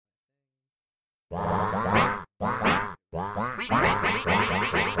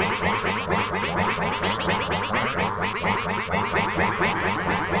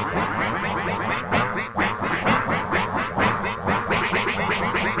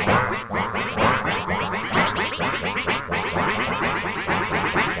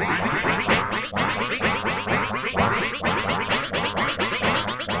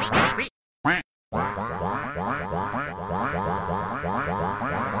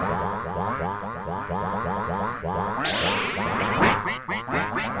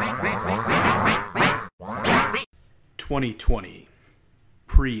2020,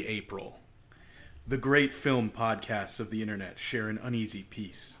 pre-April. The great film podcasts of the internet share an uneasy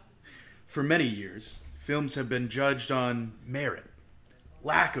peace. For many years, films have been judged on merit,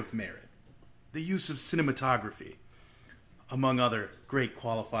 lack of merit, the use of cinematography, among other great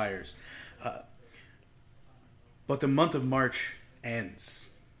qualifiers. But the month of March ends,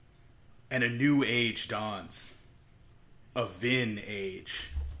 and a new age dawns. A Vin age.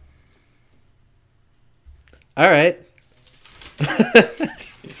 All right.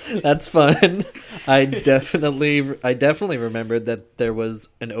 That's fun. I definitely remembered that there was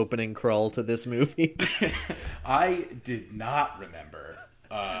an opening crawl to this movie. I did not remember.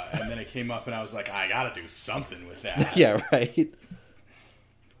 And then it came up and I was like, I gotta do something with that. Yeah, right.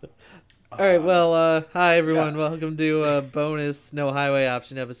 All right, well, hi everyone. Yeah. Welcome to a bonus No Highway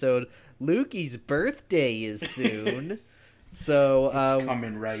Option episode. Lukey's birthday is soon. So it's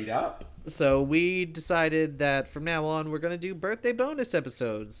coming right up. So we decided that from now on we're going to do birthday bonus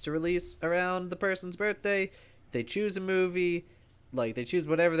episodes to release around the person's birthday. They choose a movie, like they choose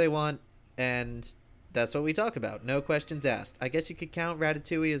whatever they want, and that's what we talk about. No questions asked. I guess you could count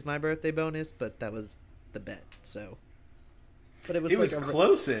Ratatouille as my birthday bonus, but that was the bet, so. But it was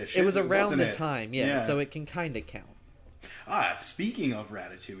close-ish. It was around the time, yeah, so it can kind of count. Speaking of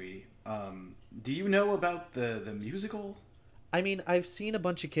Ratatouille, do you know about the musical? I mean, I've seen a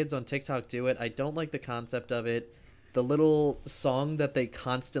bunch of kids on TikTok do it. I don't like the concept of it. The little song that they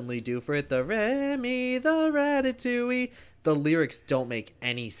constantly do for it, the Remy, the Ratatouille, the lyrics don't make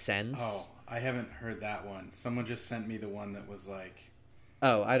any sense. Oh, I haven't heard that one. Someone just sent me the one that was like...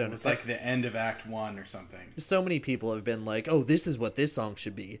 Oh, I don't know. It's like the end of Act 1 or something. So many people have been like, oh, this is what this song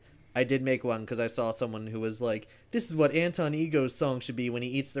should be. I did make one because I saw someone who was like, this is what Anton Ego's song should be when he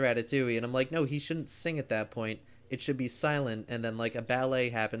eats the Ratatouille. And I'm like, no, he shouldn't sing at that point. It should be silent, and then, like, a ballet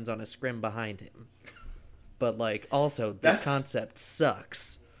happens on a scrim behind him. But, like, also, this concept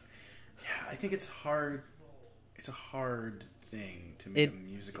sucks. Yeah, I think it's hard. It's a hard thing to make a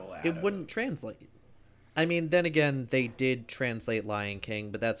musical out of. It wouldn't translate. I mean, then again, they did translate Lion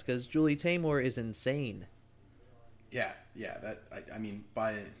King, but that's because Julie Taymor is insane. Yeah, I mean,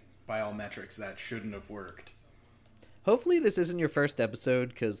 by all metrics, that shouldn't have worked. Hopefully this isn't your first episode,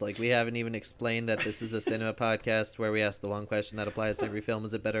 because like we haven't even explained that this is a cinema podcast where we ask the one question that applies to every film.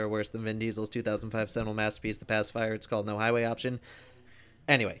 Is it better or worse than Vin Diesel's 2005 seminal masterpiece, The Pacifier? It's called No Highway Option.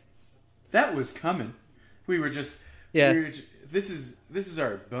 Anyway. That was coming. We were just... Yeah. This is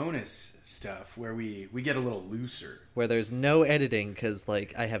our bonus stuff where we get a little looser. Where there's no editing, because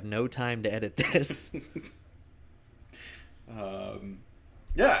like I have no time to edit this.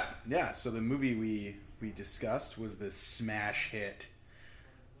 Yeah. So the movie we discussed was the smash hit,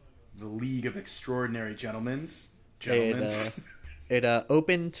 The League of Extraordinary Gentlemen. It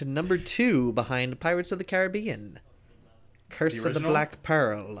opened to number 2 behind Pirates of the Caribbean, Curse of the Black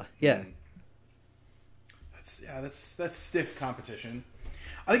Pearl. Yeah. That's stiff competition.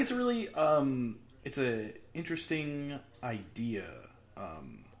 I think it's a really it's a interesting idea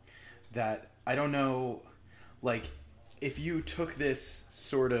that I don't know, like if you took this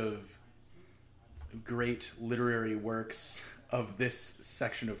sort of great literary works of this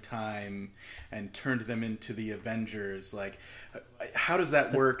section of time and turned them into the Avengers, like how does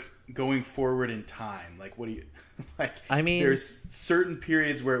that work going forward in time? Like what do you like? I mean, there's certain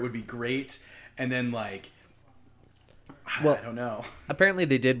periods where it would be great, and then like I don't know. Apparently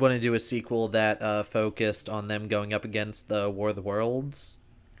they did want to do a sequel that focused on them going up against the War of the Worlds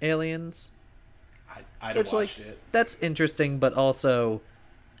aliens. I watched it. That's interesting, but also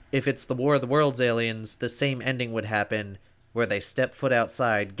if it's the War of the Worlds aliens, the same ending would happen where they step foot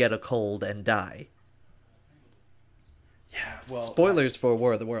outside, get a cold, and die. Yeah, well... Spoilers for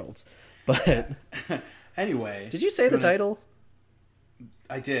War of the Worlds. But... Anyway... Did you say the title?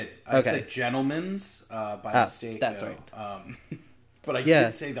 I did. I said Gentlemen's by mistake. That's right. But I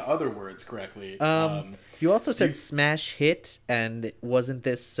did say the other words correctly. You also said smash hit, and wasn't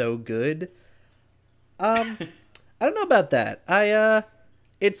this so good? I don't know about that.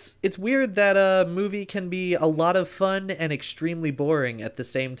 It's weird that a movie can be a lot of fun and extremely boring at the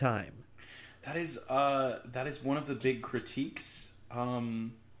same time. that is one of the big critiques.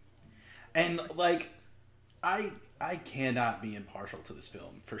 And like I cannot be impartial to this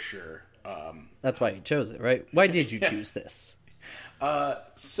film for sure. That's why you chose it, right? Why did you choose this?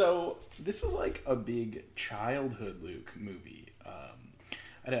 So this was like a big childhood Luke movie. I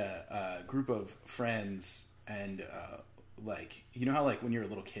had a group of friends, and like, you know how like when you're a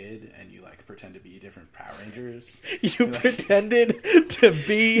little kid and you like pretend to be different Power Rangers? You pretended to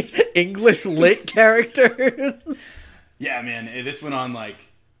be English lit characters? Yeah, man. This went on like,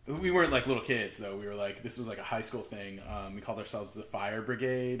 we weren't like little kids though. We were like, this was like a high school thing. We called ourselves the Fire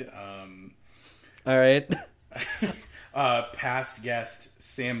Brigade. All right. Past guest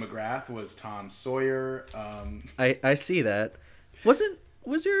Sam McGrath was Tom Sawyer. I see that. Was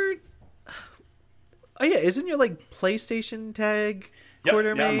your... Oh yeah, isn't your like PlayStation tag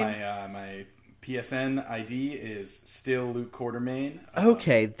Quartermain? Yeah, my PSN ID is still Luke Quartermain.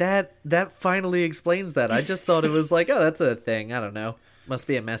 Okay, that finally explains that. I just thought it was like, oh, that's a thing. I don't know. Must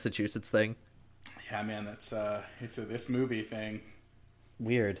be a Massachusetts thing. Yeah, man, that's it's a this movie thing.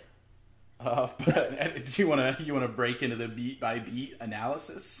 Weird. But do you wanna break into the beat by beat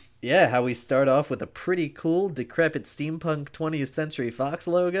analysis? Yeah, how we start off with a pretty cool decrepit steampunk 20th Century Fox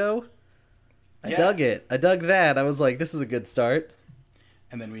logo. I dug it. I dug that. I was like, this is a good start.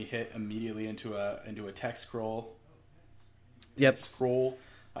 And then we hit immediately into a text scroll. Yep. Scroll.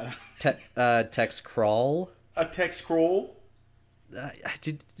 Text crawl. A text scroll.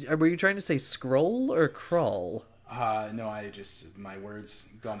 Were you trying to say scroll or crawl? No, my words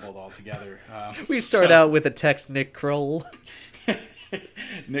gumbled all together. We start out with a text Nick Kroll.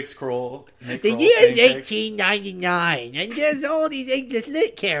 Nick Kroll. The year's 1899, and there's all these English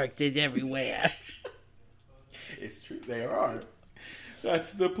lit characters everywhere. It's true, they are.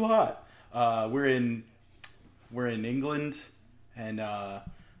 That's the plot. We're in England, and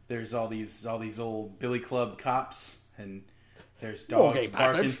there's all these old billy club cops, and there's dogs Okay,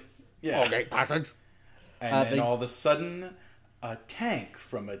 barking. passage. Yeah. Okay, passage. And then all of a sudden, a tank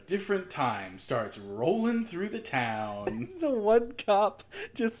from a different time starts rolling through the town. The one cop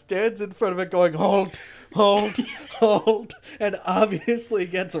just stands in front of it going, hold, hold, hold, and obviously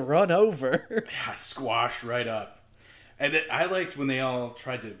gets run over. Yeah, squashed right up. And then I liked when they all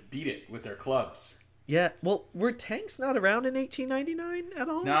tried to beat it with their clubs. Yeah, well, were tanks not around in 1899 at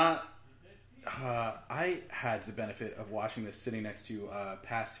all? I had the benefit of watching this sitting next to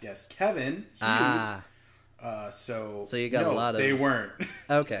past guest Kevin Hughes. So you got a lot of... They weren't.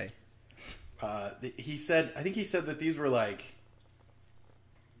 Okay. I think he said that these were like...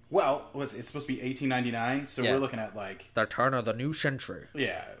 Well, it's supposed to be 1899, so Yeah. we're looking at like... The turn of the new century.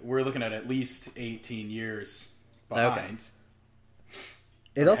 Yeah, we're looking at least 18 years behind. Okay.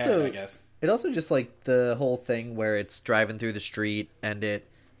 It also... I guess. It also just like the whole thing where it's driving through the street and it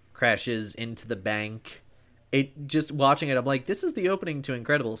crashes into the bank. It just watching it, I'm like, this is the opening to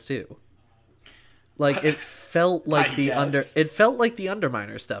Incredibles 2. Like it felt like it felt like the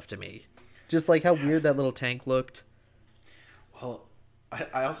Underminer stuff to me. Just like how weird that little tank looked. Well,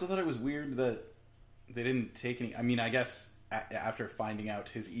 I also thought it was weird that they didn't take any. I mean, I guess after finding out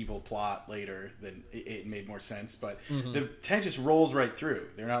his evil plot later, then it made more sense. But the tank just rolls right through.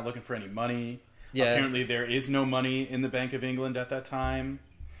 They're not looking for any money. Yeah. Apparently, there is no money in the Bank of England at that time.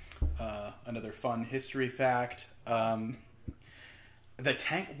 Another fun history fact. The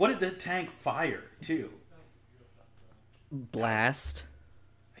tank. What did the tank fire too? Blast.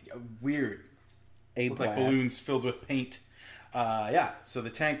 Weird. Blast. Like balloons filled with paint. Yeah. So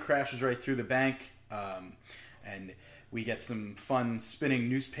the tank crashes right through the bank, and we get some fun spinning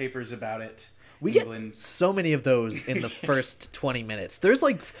newspapers about it. We get so many of those in the first 20 minutes. There's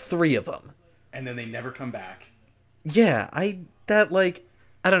like 3 of them. And then they never come back. Yeah, I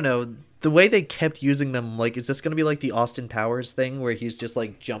don't know. The way they kept using them, like, is this going to be like the Austin Powers thing where he's just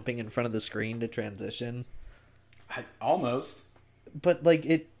like jumping in front of the screen to transition? Almost. But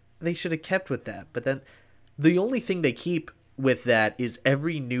like they should have kept with that. But then the only thing they keep with that is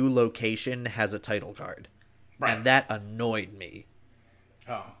every new location has a title card. Right. And that annoyed me.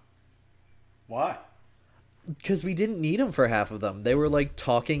 Oh. Why? Because we didn't need them for half of them. They were like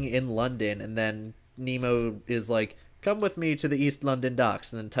talking in London, and then Nemo is like, come with me to the East London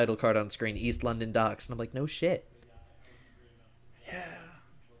docks, and then title card on screen, East London docks. And I'm like, no shit. Yeah.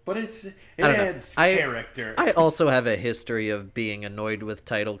 But it adds character. I also have a history of being annoyed with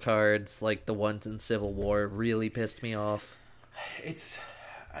title cards, like the ones in Civil War really pissed me off.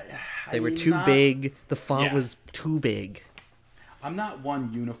 They were too big. The font was too big. I'm not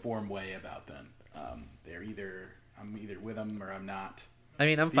one uniform way about them. I'm either with them or I'm not. I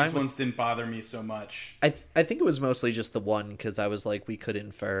mean, I'm fine. These ones didn't bother me so much. I think it was mostly just the one because I was like, we could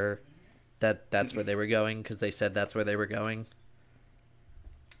infer. that's where they were going because they said that's where they were going.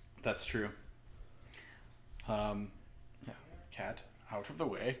 That's true. Yeah, cat out of the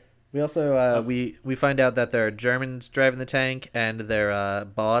way. We also we find out that there are Germans driving the tank, and their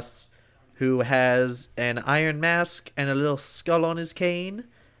boss, who has an iron mask and a little skull on his cane.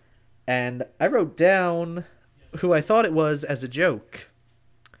 And I wrote down who I thought it was as a joke.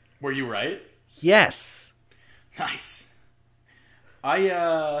 Were you right? Yes. Nice.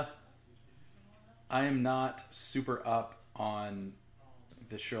 I am not super up on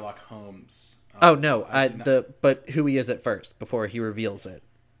the Sherlock Holmes. Oh no, so but who he is at first before he reveals it.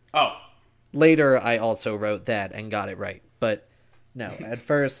 Oh, Later, I also wrote that and got it right, but no, at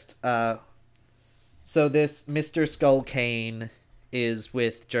first. So this Mr. Skull Kane is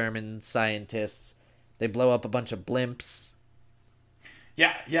with German scientists. They blow up a bunch of blimps.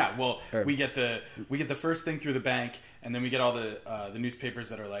 yeah. Well, we get the first thing through the bank, and then we get all the newspapers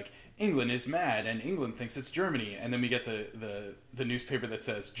that are like, England is mad and England thinks it's Germany, and then we get the newspaper that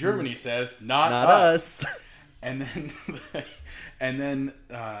says Germany says not us. And then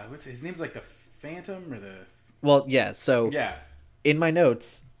what's his name's like the Phantom or the Well, yeah. So yeah. in my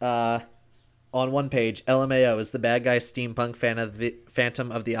notes, on one page, LMAO is the bad guy steampunk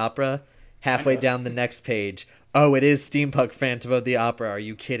Phantom of the Opera. Halfway down the next page, oh, it is steampunk Phantom of the Opera. Are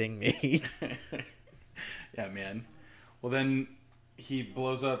you kidding me? Yeah, man. Well, then he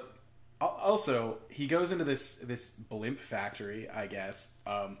blows up. Also, he goes into this blimp factory, I guess.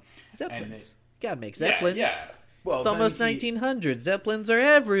 Zeppelins. Gotta make Zeppelins. Yeah. Well, it's almost 1900. Zeppelins are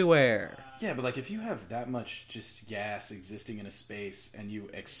everywhere. Yeah, but like if you have that much just gas existing in a space and you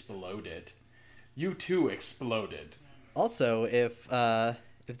explode it, you too exploded. Also, if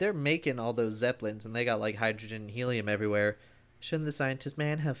they're making all those Zeppelins and they got like hydrogen and helium everywhere, shouldn't the scientist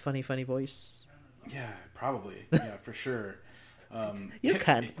man have funny voice? Yeah, probably. Yeah, for sure. You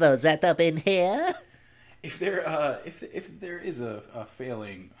can't blow that up in here. If there is a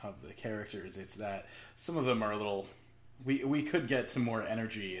failing of the characters, it's that some of them are a little. We could get some more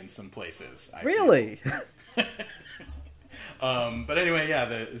energy in some places. I Really? feel. But anyway, yeah,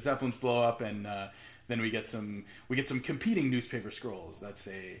 the Zeppelins blow up, and then we get some competing newspaper scrolls that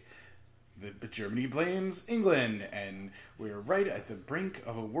say the Germany blames England, and we're right at the brink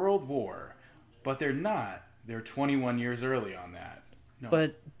of a world war. But they're not. They're 21 years early on that. No,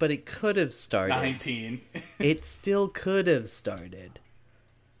 But it could have started. 19. It still could have started.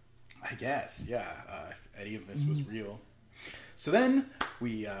 I guess, yeah. If any of this was real. So then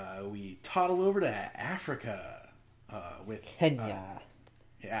we toddle over to Africa with Kenya.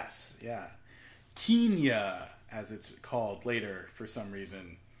 Yes, yeah, Kenya, as it's called later for some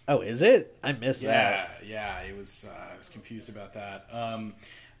reason. Oh, is it? I missed that. Yeah. It was. I was confused about that.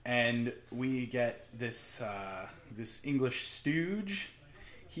 And we get this English stooge.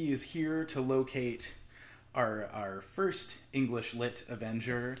 He is here to locate our first English lit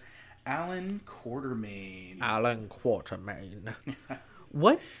Avenger, Alan Quatermain. Alan Quatermain.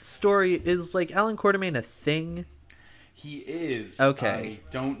 What story is like Alan Quatermain a thing? He is. Okay. I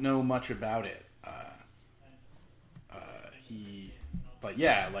don't know much about it. But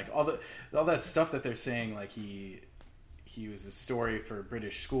yeah, like all that stuff that they're saying, like he was a story for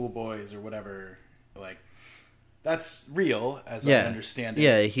British schoolboys or whatever. Like that's real, as I understand it.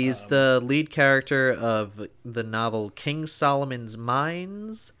 Yeah, he's the lead character of the novel King Solomon's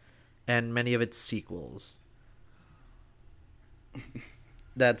Mines and many of its sequels.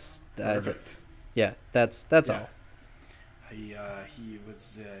 That's Perfect. Yeah, that's all. He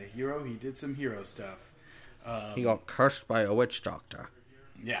was a hero. He did some hero stuff. He got cursed by a witch doctor.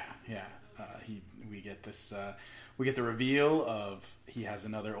 Yeah. We get this. We get the reveal of he has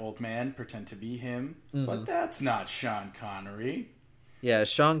another old man pretend to be him, but that's not Sean Connery. Yeah,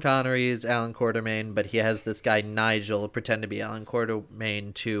 Sean Connery is Alan Quatermain, but he has this guy Nigel pretend to be Alan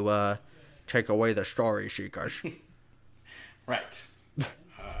Quatermain to take away the story seekers. Right.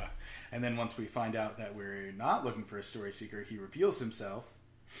 And then once we find out that we're not looking for a story seeker, he reveals himself.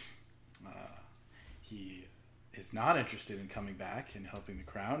 He is not interested in coming back and helping the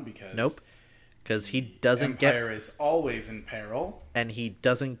crown because because he doesn't get Empire is always in peril, and he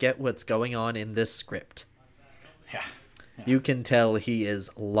doesn't get what's going on in this script. Yeah. You can tell he is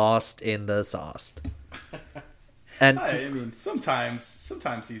lost in the sauce. And I mean,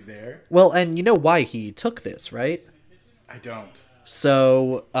 sometimes he's there. Well, and you know why he took this, right? I don't.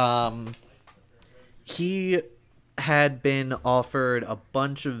 So, he had been offered a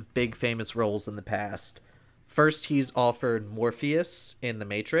bunch of big famous roles in the past. First, he's offered Morpheus in The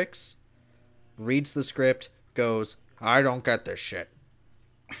Matrix, reads the script, goes, I don't get this shit.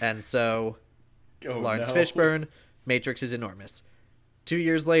 And so, Lawrence Fishburne, Matrix is enormous. 2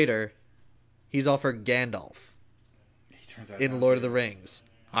 years later, He's offered Gandalf He turns out in Lord of the Rings.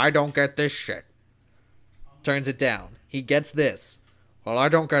 I don't get this shit. Turns it down. He gets this. Well, I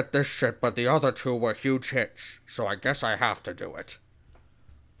don't get this shit, but the other two were huge hits, so I guess I have to do it.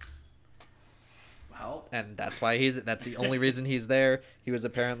 Well, And that's why that's the only reason he's there. He was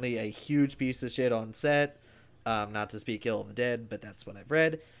apparently a huge piece of shit on set. Not to speak ill of the dead, but that's what I've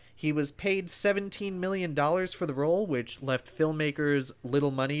read. He was paid $17 million for the role, which left filmmakers little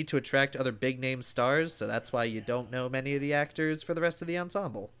money to attract other big-name stars, so that's why you don't know many of the actors for the rest of the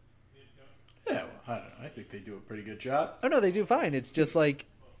ensemble. yeah, well, I don't know. I think they do a pretty good job. Oh, no, they do fine. It's just, like,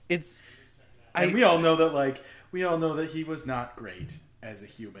 it's... And we all know that he was not great as a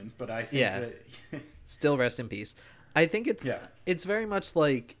human, but I think Yeah. that... Still rest in peace. I think Yeah. it's very much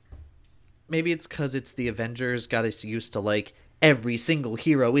like... Maybe it's because it's the Avengers got us used to, like, every single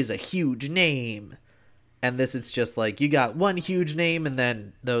hero is a huge name. And this, it's just like, you got one huge name and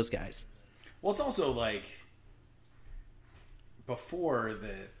then those guys. Well, it's also like before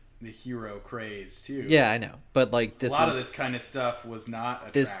the hero craze too. Yeah, I know. But, like, a lot of this kind of stuff was not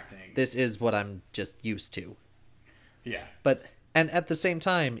attracting. This is what I'm just used to. Yeah. But, and at the same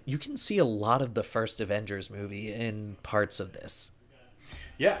time, you can see a lot of the first Avengers movie in parts of this,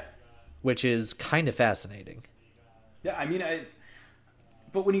 Yeah. which is kind of fascinating. Yeah, I mean,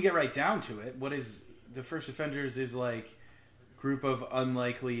 but when you get right down to it, what is the first Avengers is like group of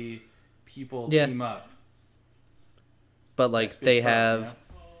unlikely people team up. But, like, That's big fun,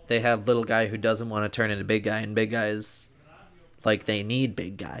 they have little guy who doesn't want to turn into big guy, and big guys, like, they need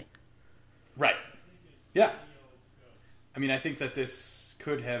big guy. Right. Yeah. I mean, I think that this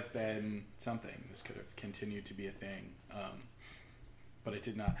could have been something. This could have continued to be a thing. But it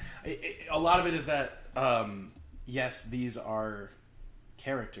did not. A lot of it is that, yes, these are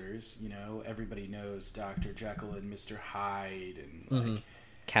characters. You know, everybody knows Dr. Jekyll and Mr. Hyde, and like,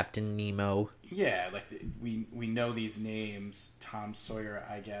 Captain Nemo. yeah, like we know these names. Tom Sawyer,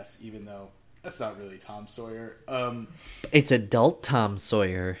 I guess, even though that's not really Tom Sawyer. It's adult Tom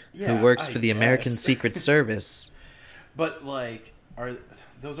Sawyer, Yeah, who works I for the American guess. Secret Service. But like,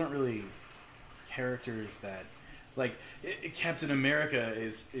 those aren't really characters that, like, Captain America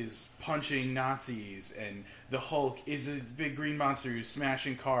is punching Nazis, and the Hulk is a big green monster who's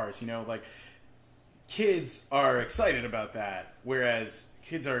smashing cars. You know, like, kids are excited about that, whereas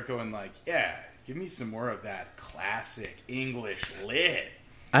kids are going like, yeah, give me some more of that classic English lit.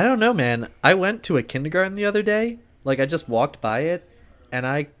 I don't know, man. I went to a kindergarten the other day. Like, I just walked by it, and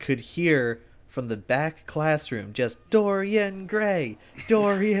I could hear from the back classroom just Dorian Gray,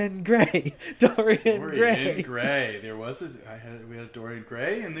 Dorian Gray, Dorian Gray. Gray. There was we had Dorian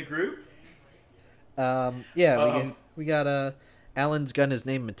Gray in the group. Yeah, we got Alan's gun is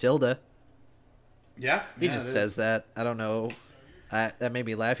named Matilda. Yeah, He just says that. I don't know. That made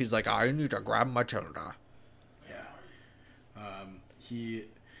me laugh. He's like, I need to grab Matilda. Yeah.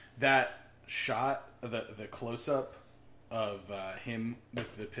 That shot, the close up of him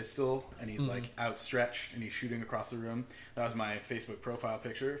with the pistol, and he's like outstretched and he's shooting across the room. That was my Facebook profile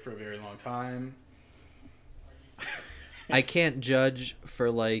picture for a very long time. I can't judge for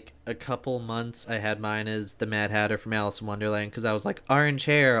like a couple months. I had mine as the Mad Hatter from Alice in Wonderland because I was like, orange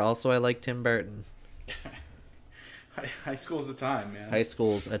hair. Also, I like Tim Burton. High school's the time, man. High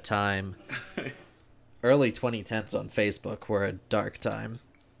school's a time. Early 2010s on Facebook were a dark time.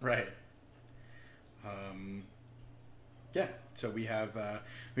 Right. Yeah. So we've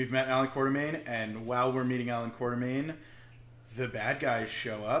met Alan Quartermain, and while we're meeting Alan Quartermain, the bad guys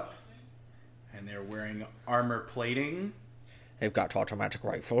show up, and they're wearing armor plating. They've got automatic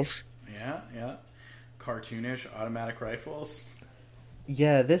rifles. Yeah. Cartoonish automatic rifles.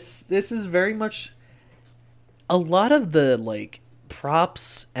 Yeah, this is very much a lot of the like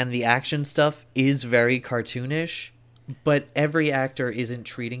props and the action stuff is very cartoonish, but every actor isn't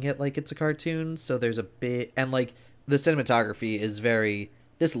treating it like it's a cartoon, so there's a bit, and like the cinematography is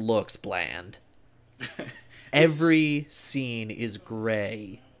this looks bland. Every scene is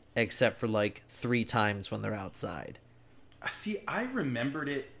gray except for like 3 times when they're outside. See, I remembered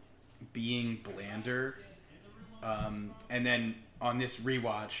it being blander, and then on this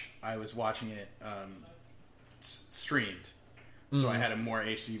rewatch, I was watching it streamed, so I had a more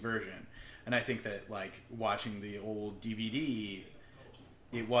HD version, and I think that like watching the old DVD,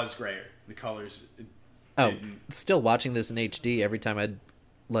 it was grayer. The colors. Still watching this in HD, every time I'd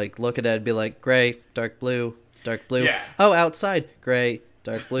like look at it, I'd be like gray, dark blue, dark blue. Yeah. Oh, outside, gray,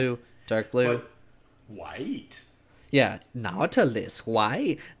 dark blue, dark blue. But white. Yeah, Nautilus.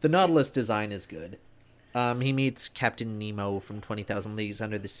 Why? The Nautilus design is good. He meets Captain Nemo from 20,000 Leagues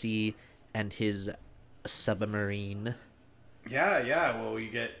Under the Sea and his submarine. Yeah. Well,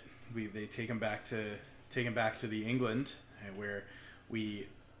 you get they take him back to the England, where we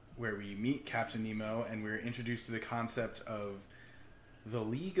meet Captain Nemo, and we're introduced to the concept of the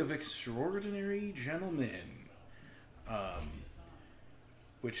League of Extraordinary Gentlemen,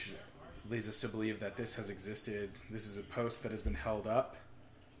 which leads us to believe that this has existed. This is a post that has been held up.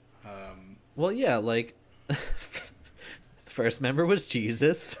 Well, yeah, like first member was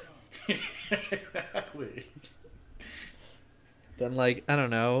Jesus. Exactly. Then, like, I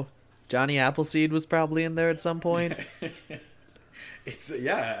don't know, Johnny Appleseed was probably in there at some point. It's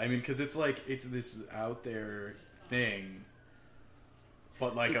yeah, I mean, because it's like it's this out there thing,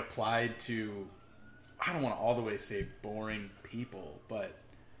 but like applied to, I don't want to all the way say boring people, but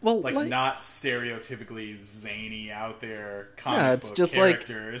Well, like not stereotypically zany out there comic yeah, it's book just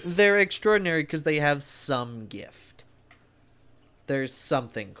characters. like they're extraordinary because they have some gift. There's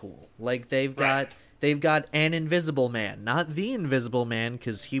something cool. Like they've got an Invisible Man, not the Invisible Man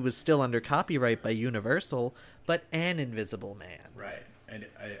because he was still under copyright by Universal, but an Invisible Man. Right, and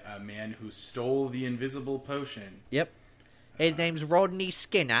a man who stole the invisible potion. Yep. His name's Rodney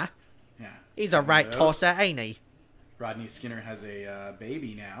Skinner. Yeah, He's a right Those- tosser, ain't he? Rodney Skinner has a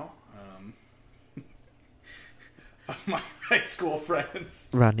baby now. Of my high school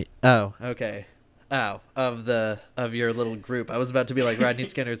friends. Rodney. Oh, okay. Oh, of your little group. I was about to be like, Rodney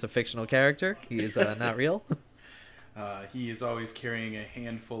Skinner's a fictional character. He is not real. He is always carrying a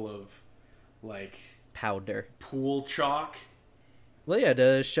handful of like Powder. pool chalk. Well, yeah,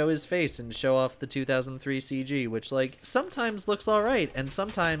 to show his face and show off the 2003 CG, which, like, sometimes looks alright, and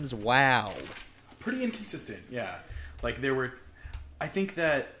sometimes, wow. Pretty inconsistent, yeah. Like I think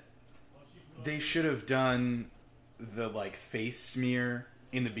that they should have done the like face smear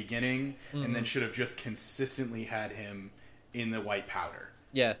in the beginning, and then should have just consistently had him in the white powder.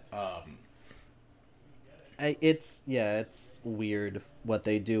 Yeah. It's weird what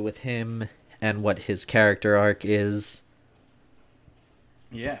they do with him and what his character arc is.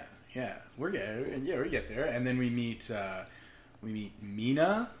 Yeah, we get there, and then we meet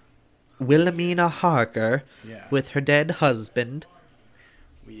Mina. Wilhelmina Harker Yeah. with her dead husband.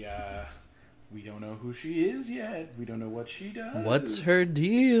 We don't know who she is yet. We don't know what she does. What's her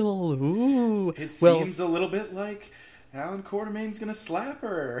deal? Ooh. It Well, seems a little bit like Alan Quartermain's gonna slap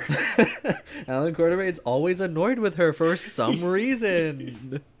her. Alan Quartermain's always annoyed with her for some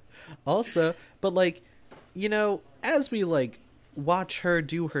reason. Also, but like, you know, as we like watch her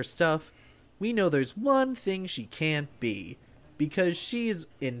do her stuff, we know there's one thing she can't be. Because she's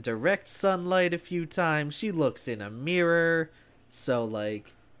in direct sunlight a few times, she looks in a mirror, so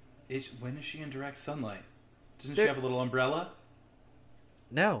like... When is she in direct sunlight? Doesn't she have a little umbrella?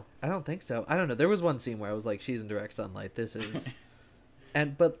 No, I don't think so. I don't know. There was one scene where I was like, she's in direct sunlight. This is...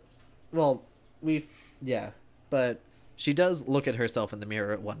 But she does look at herself in the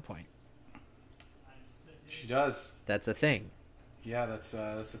mirror at one point. She does. That's a thing. Yeah, that's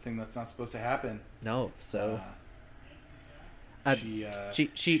the thing that's not supposed to happen. No, so...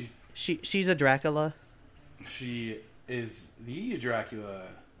 she's a Dracula. She is the Dracula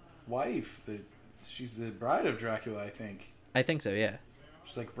wife. She's the bride of Dracula, I think. I think so, yeah.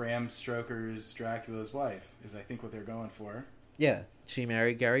 She's like Bram Stoker's Dracula's wife, is I think what they're going for. Yeah, she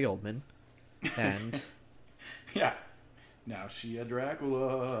married Gary Oldman. And... Yeah. Now she a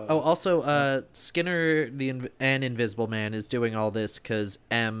Dracula. Oh, also, Skinner and Invisible Man is doing all this because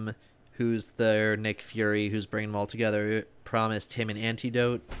M, who's their Nick Fury, who's bringing them all together, promised him an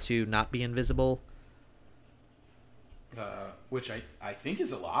antidote to not be invisible. Which I think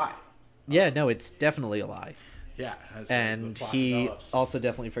is a lie. Yeah, no, it's definitely a lie. Yeah. As And the plot he develops. also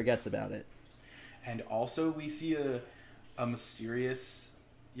definitely forgets about it. And also we see a mysterious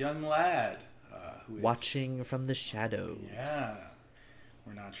young lad who is... Watching from the shadows. Yeah.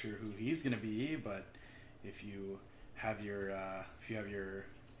 We're not sure who he's going to be, but if you have your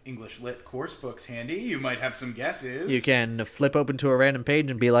English Lit course books handy, you might have some guesses. You can flip open to a random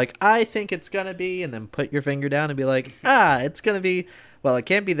page and be like, I think it's gonna be, and then put your finger down and be like, it's gonna be, well, it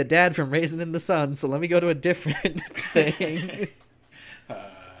can't be the dad from Raisin in the Sun, so let me go to a different thing.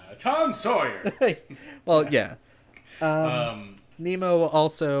 Tom Sawyer. Well, yeah. Nemo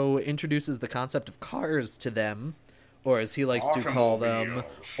also introduces the concept of cars to them, or as he likes to call them,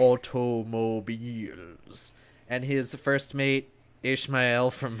 automobiles. And his first mate,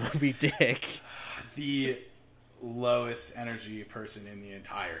 Ishmael from Moby Dick. The lowest energy person in the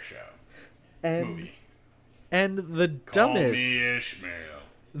entire show. Movie. And the Call dumbest... me Ishmael.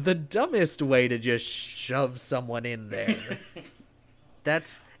 The dumbest way to just shove someone in there.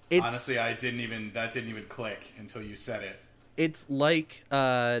 It's Honestly, that didn't even click until you said it. It's like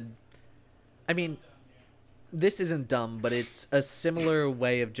I mean, this isn't dumb, but it's a similar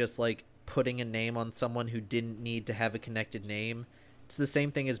way of just like putting a name on someone who didn't need to have a connected name. It's the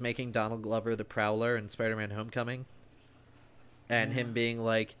same thing as making Donald Glover the Prowler in Spider-Man Homecoming. And him being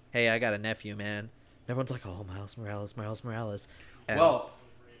like, hey, I got a nephew, man. And everyone's like, oh, Miles Morales, Miles Morales. And, Well,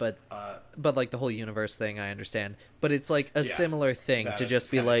 but like the whole universe thing, I understand. But it's like a similar thing to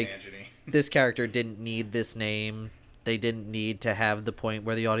just be like, this character didn't need this name. They didn't need to have the point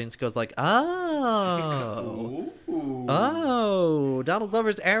where the audience goes like, oh, Ooh. oh, Donald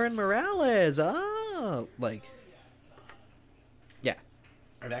Glover's Aaron Morales. Oh, like, yeah.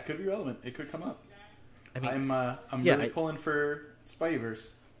 Or that could be relevant. It could come up. I mean, I'm really pulling for Spideyverse.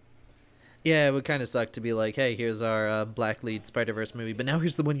 yeah, it would kind of suck to be like, hey, here's our Black Lead Spider-Verse movie, but now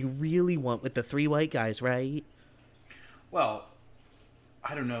here's the one you really want with the 3 white guys, right? Well,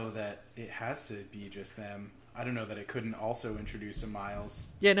 I don't know that it has to be just them. I don't know that it couldn't also introduce a Miles.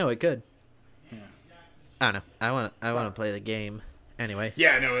 Yeah, no, it could. Yeah. I don't know. I want to play the game. Anyway.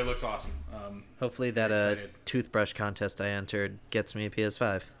 Yeah, no, it looks awesome. Hopefully that toothbrush contest I entered gets me a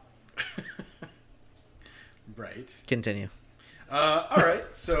PS5. Right. Continue. All right,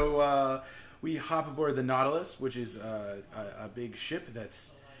 so we hop aboard the Nautilus, which is a big ship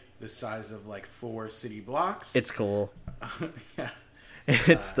that's the size of like 4 city blocks. It's cool. Yeah.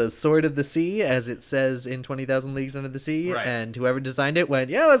 It's the Sword of the Sea, as it says in 20,000 Leagues Under the Sea, Right. and whoever designed it went,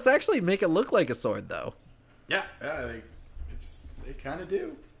 yeah, let's actually make it look like a sword, though. Yeah, they kind of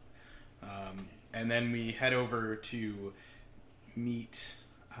do. And then we head over to meet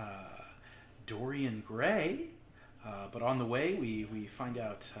Dorian Gray, but on the way we find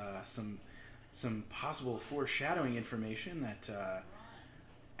out some possible foreshadowing information that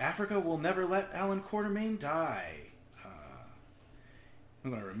Africa will never let Alan Quartermain die. I'm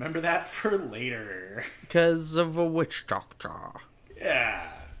going to remember that for later. Because of a witch doctor. Yeah.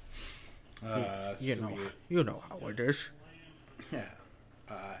 You know how it is. Yeah.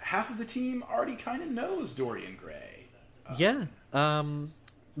 Half of the team already kind of knows Dorian Gray. Yeah.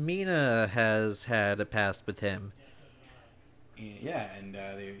 Mina has had a past with him. Yeah, and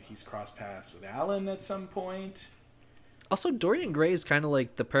he's crossed paths with Alan at some point. Also, Dorian Gray is kind of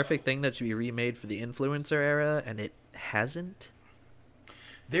like the perfect thing that should be remade for the influencer era, and it hasn't.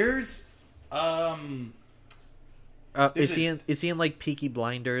 There's is he in like Peaky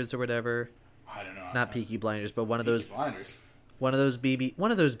Blinders or whatever? I don't know. Not Peaky Blinders, but one of those Blinders. one of those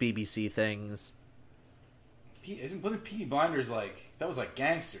BBC things. Wasn't Peaky Blinders like that was like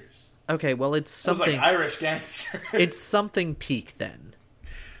gangsters? Okay, well it's something. It was like Irish gangsters. It's something peak then.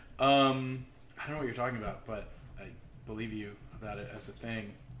 I don't know what you're talking about, but I believe you about it as a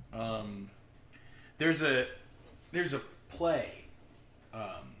thing. There's a play.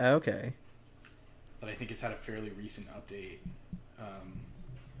 Okay. That I think has had a fairly recent update.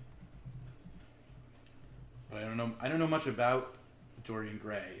 But I don't know much about Dorian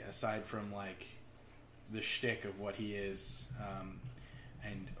Gray aside from like the shtick of what he is.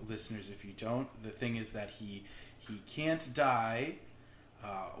 And listeners, if you don't, the thing is that he can't die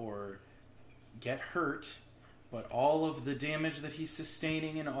or get hurt, but all of the damage that he's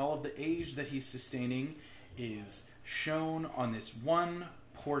sustaining and all of the age that he's sustaining is shown on this one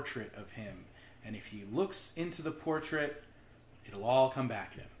portrait of him. And if he looks into the portrait, it'll all come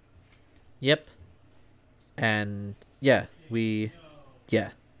back at him. Yep. And maybe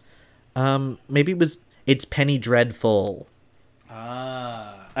it's Penny Dreadful.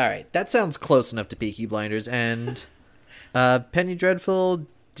 Ah. All right, that sounds close enough to Peaky Blinders, and Penny Dreadful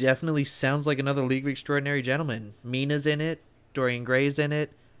definitely sounds like another League of Extraordinary Gentlemen. Mina's in it, Dorian Gray's in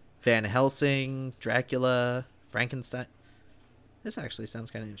it, Van Helsing, Dracula, Frankenstein. This actually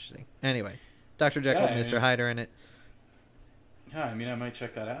sounds kind of interesting. Anyway, Dr. Jekyll and Mr. Hyde are in it. Yeah, I mean, I might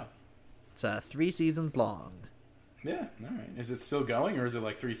check that out. It's 3 seasons long. Yeah, all right. Is it still going, or is it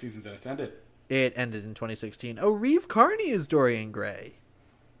like 3 seasons and it's ended? It ended in 2016. Oh, Reeve Carney is Dorian Gray.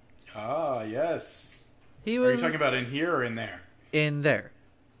 Ah, yes. He Are was you talking about in here or in there? in there.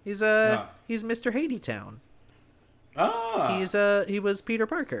 He's he's Mr. Hadestown. Ah. He was Peter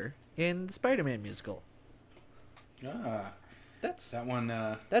Parker in the Spider-Man musical. Ah. That's That one.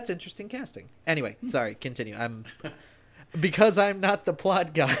 That's interesting casting. Anyway, sorry, continue. Because I'm not the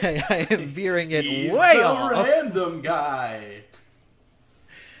plot guy, I am veering it He's way the off. random guy.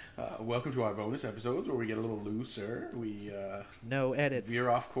 Welcome to our bonus episodes where we get a little looser. We No edits. veer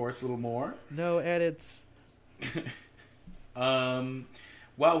off course a little more. No edits. While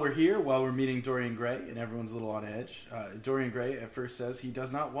we're here, while we're meeting Dorian Gray, and everyone's a little on edge, Dorian Gray at first says he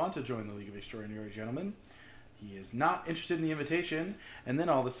does not want to join the League of Extraordinary Gentlemen. He is not interested in the invitation, and then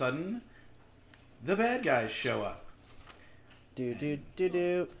all of a sudden, the bad guys show up. Do.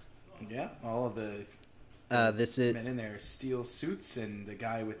 Yeah, all of the This is Men in their steel suits and the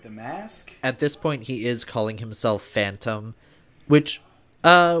guy with the mask. at this point he is calling himself Phantom, which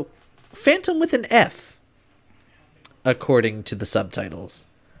Phantom with an F, according to the subtitles.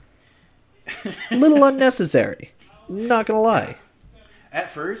 A little unnecessary. Not gonna lie. At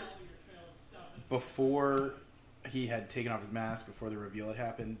first, before he had taken off his mask, before the reveal had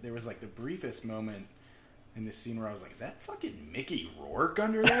happened, there was like the briefest moment in this scene where I was like, is that fucking Mickey Rourke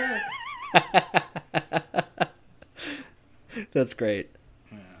under there? That's great.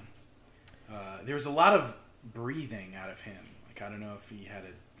 Yeah. There was a lot of breathing out of him. Like, I don't know if he had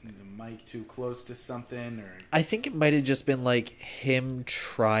the mic too close to something or... I think it might have just been like him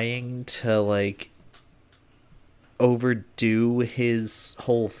trying to like overdo his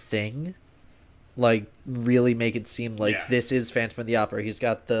whole thing, like really make it seem like this is Phantom of the Opera. He's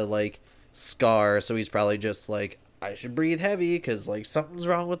got the like scar, so he's probably just like, I should breathe heavy because like something's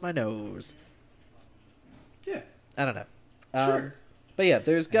wrong with my nose. Yeah. I don't know. Sure. But yeah,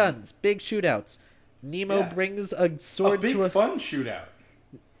 there's guns, big shootouts. Nemo brings a sword to a fun shootout.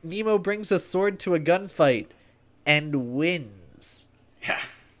 Nemo brings a sword to a gunfight and wins. Yeah.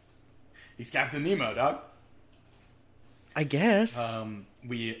 He's Captain Nemo, dog. I guess.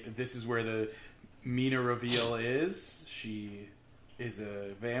 This is where the Mina reveal is. She is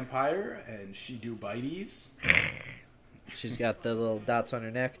a vampire and she do bites. She's got the little dots on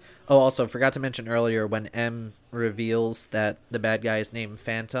her neck. Oh, also forgot to mention earlier when M reveals that the bad guy is named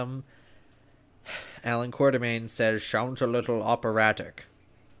Phantom, Alan Quartermain says, "Sounds a little operatic."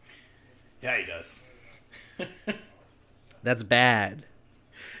 Yeah, he does. That's bad.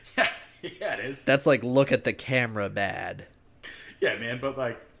 Yeah, it is. That's like look at the camera bad. Yeah, man, but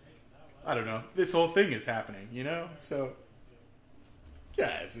like, I don't know. This whole thing is happening, you know? So,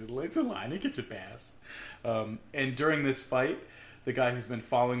 yeah, it's a line. It gets a pass. And during this fight, the guy who's been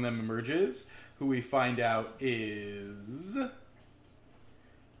following them emerges, who we find out is...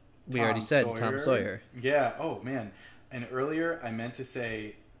 We already said Tom Sawyer. Yeah, oh, man. And earlier, I meant to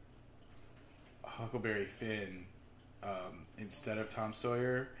say Huckleberry Finn instead of Tom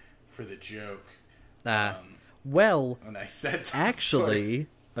Sawyer for the joke. Well, and I said Tom actually, Sawyer.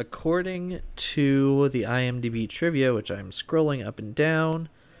 According to the IMDb trivia, which I'm scrolling up and down,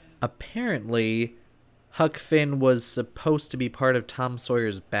 apparently Huck Finn was supposed to be part of Tom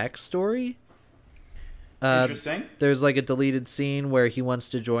Sawyer's backstory. Interesting. There's like a deleted scene where he wants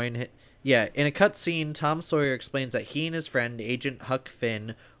to join... Yeah, in a cutscene, Tom Sawyer explains that he and his friend, Agent Huck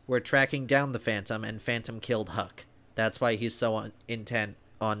Finn, were tracking down the Phantom, and Phantom killed Huck. That's why he's so intent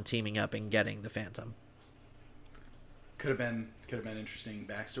on teaming up and getting the Phantom. Could have been interesting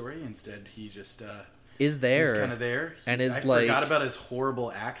backstory. Instead, he just is there. He's kind of there. And is I like... forgot about his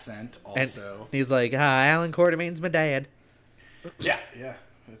horrible accent also. And he's like, Alan Quartermain's my dad. Yeah,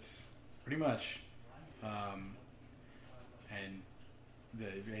 that's pretty much.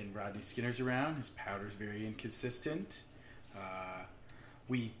 And Rodney Skinner's around. His powder's very inconsistent.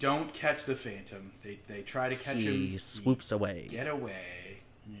 We don't catch the Phantom. They try to catch him. He swoops away. Get away.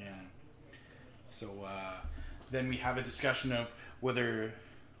 Yeah. So then we have a discussion of whether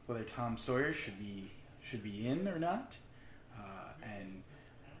Tom Sawyer should be in or not. And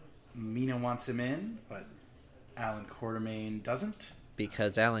Mina wants him in, but Alan Quartermain doesn't.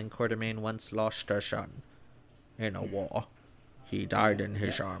 Because Alan Quartermain once lost a son in a war. He died in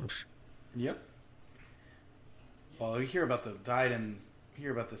his arms. Yep. Well, we hear about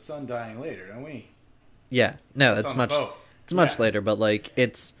the son dying later, don't we? Yeah. No, that's much later, but like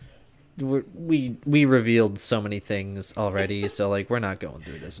we revealed so many things already, so like we're not going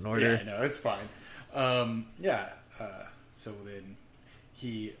through this in order. Yeah, no, it's fine. So then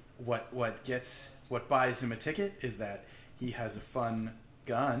what buys him a ticket is that he has a fun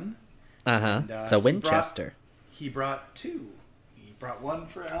gun. It's a Winchester. He brought two. He brought one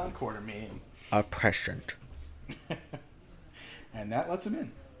for Alan Quartermain. A present. And that lets him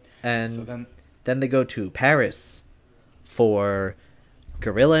in. And so then they go to Paris for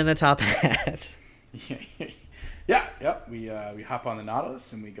Gorilla in a Top Hat. Yeah. We hop on the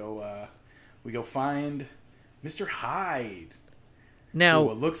Nautilus and we go find Mr. Hyde. Now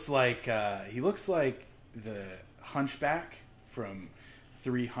who looks like the Hunchback from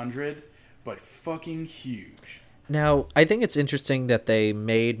 300, but fucking huge. Now, I think it's interesting that they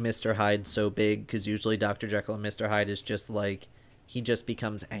made Mr. Hyde so big, because usually Dr. Jekyll and Mr. Hyde is just like, he just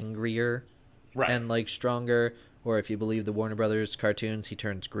becomes angrier and like stronger, or if you believe the Warner Brothers cartoons, he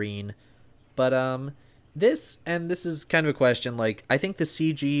turns green. But this is kind of a question, like, I think the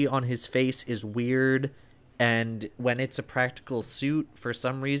CG on his face is weird, and when it's a practical suit, for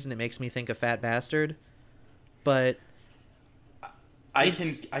some reason it makes me think of Fat Bastard. But I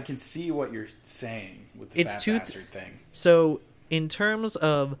can see what you're saying with the It's fat too bastard thing. So, in terms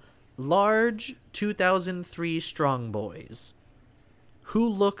of large 2003 strong boys, who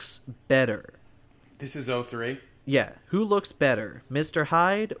looks better? This is 03. Yeah, who looks better, Mr.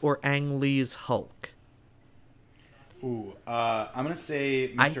 Hyde or Ang Lee's Hulk? Ooh, I'm gonna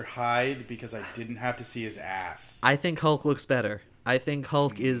say Mr. Hyde because I didn't have to see his ass. I think Hulk looks better. I think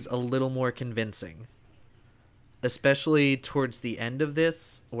Hulk is a little more convincing. Especially towards the end of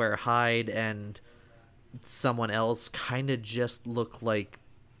this, where Hyde and someone else kind of just look like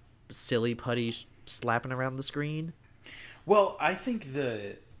silly putty slapping around the screen. Well, I think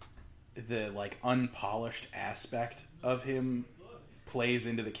the like unpolished aspect of him plays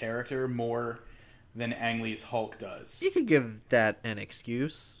into the character more than Ang Lee's Hulk does. You could give that an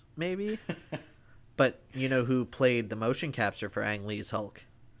excuse, maybe. But you know who played the motion capture for Ang Lee's Hulk?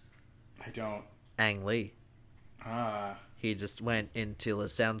 I don't. Ang Lee. Ah. He just went into a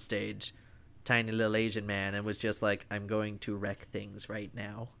soundstage, tiny little Asian man, and was just like, I'm going to wreck things right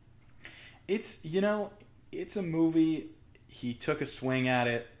now. It's, it's a movie. He took a swing at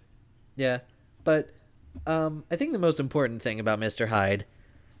it. Yeah, but I think the most important thing about Mr. Hyde,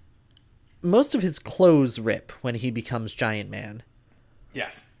 most of his clothes rip when he becomes Giant Man.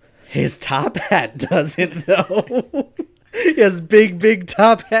 Yes. His top hat doesn't, though. He has big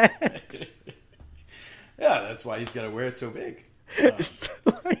top hat. Yeah, that's why he's got to wear it so big. That's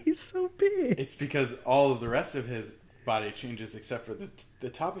why he's so big. It's because all of the rest of his body changes except for the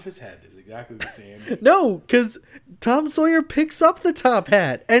top of his head is exactly the same. No, because Tom Sawyer picks up the top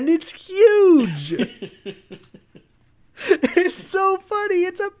hat, and it's huge. It's so funny.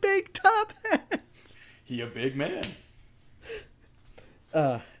 It's a big top hat. He a big man.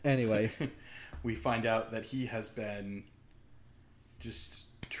 Anyway. We find out that he has been just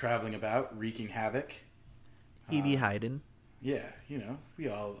traveling about, wreaking havoc. He be hiding. Yeah, we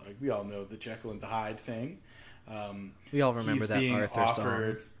all know the Jekyll and the Hyde thing. We all remember he's that being Arthur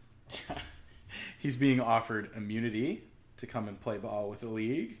offered, song. He's being offered immunity to come and play ball with the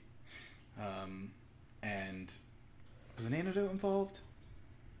league. And was an antidote involved?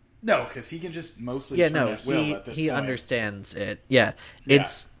 No, because he can just mostly turn at will at this he point. understands it. Yeah,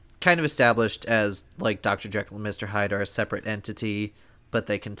 it's kind of established as like Dr. Jekyll and Mr. Hyde are a separate entity, but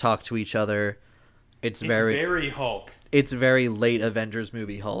they can talk to each other. It's very Hulk. It's very late Avengers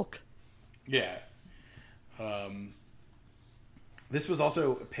movie Hulk. Yeah. This was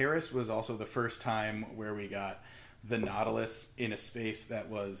also Paris was also the first time where we got the Nautilus in a space that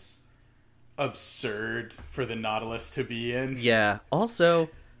was absurd for the Nautilus to be in. Yeah. Also,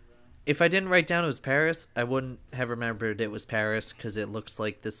 if I didn't write down it was Paris, I wouldn't have remembered it was Paris because it looks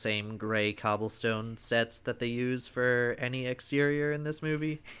like the same gray cobblestone sets that they use for any exterior in this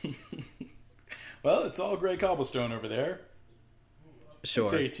movie. Well, it's all gray cobblestone over there.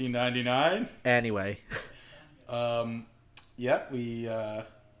 Sure. It's $18.99. Anyway. Yeah,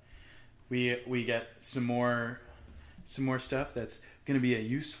 we get some more stuff that's going to be a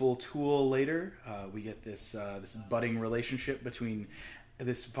useful tool later. We get this budding relationship between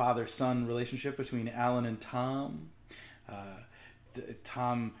this father-son relationship between Alan and Tom.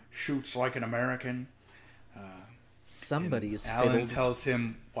 Tom shoots like an American. Somebody's Alan fiddled. tells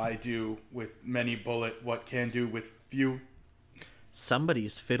him, "Why do with many bullet what can do with few?"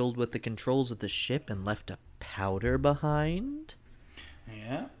 Somebody's fiddled with the controls of the ship and left a powder behind.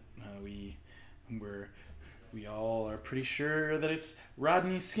 Yeah, we all are pretty sure that it's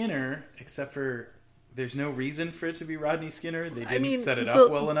Rodney Skinner, except for there's no reason for it to be Rodney Skinner. They didn't set it up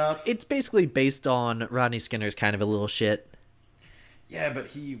well enough. It's basically based on Rodney Skinner's kind of a little shit. Yeah, but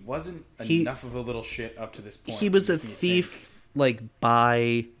he wasn't enough of a little shit up to this point. He was a thief,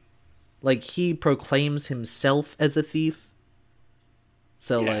 he proclaims himself as a thief.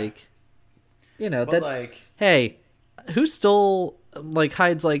 So, but hey, who stole,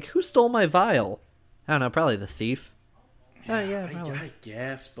 Hyde's who stole my vial? I don't know, probably the thief. Yeah, I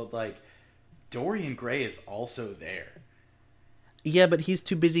guess, but, Dorian Gray is also there. Yeah, but he's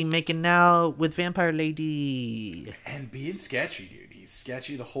too busy making out with Vampire Lady. And being sketchy, dude. He's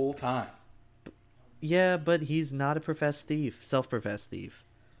sketchy the whole time. Yeah, but he's not a self-professed thief.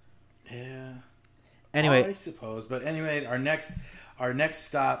 Yeah. Anyway. I suppose. But anyway, our next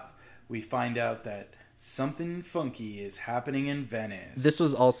stop, we find out that something funky is happening in Venice. This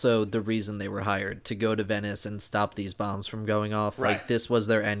was also the reason they were hired, to go to Venice and stop these bombs from going off. Right. This was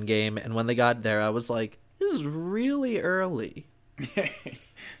their end game. And when they got there, I was like, this is really early.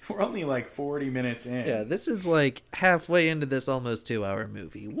 We're only 40 minutes in. Yeah, this is halfway into this almost 2-hour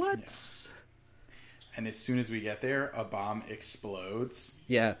movie. What? Yeah. And as soon as we get there, a bomb explodes.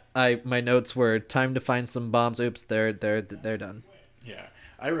 Yeah, my notes were time to find some bombs. Oops, they're done. Yeah,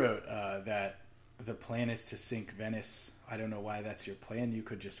 I wrote that the plan is to sink Venice. I don't know why that's your plan. You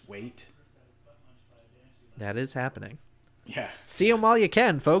could just wait. That is happening. Yeah. See them while you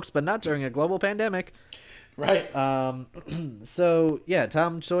can, folks, but not during a global pandemic. Right. So, yeah,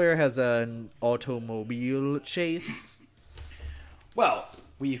 Tom Sawyer has an automobile chase. Well,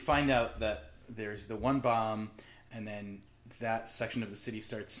 we find out that there's the one bomb, and then that section of the city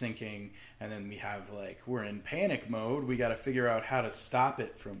starts sinking, and then we have, like, we're in panic mode. We got to figure out how to stop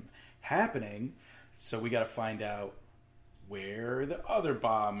it from happening. So we got to find out where the other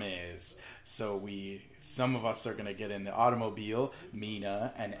bomb is. So some of us are going to get in the automobile,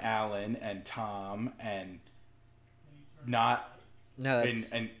 Mina and Alan and Tom and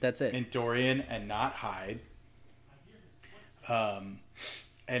that's it. And Dorian and not Hyde.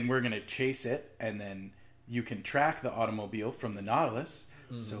 And we're going to chase it, and then you can track the automobile from the Nautilus.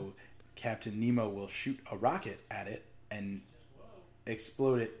 Mm-hmm. So Captain Nemo will shoot a rocket at it and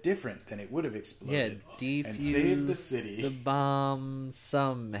explode it different than it would have exploded. Yeah, and save the city. The bomb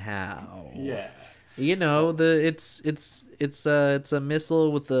somehow. Yeah. You know, it's a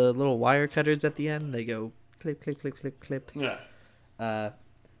missile with the little wire cutters at the end. They go clip, clip, clip, clip, clip. Yeah.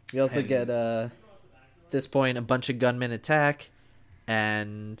 We also get at this point a bunch of gunmen attack,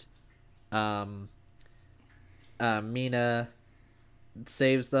 and Mina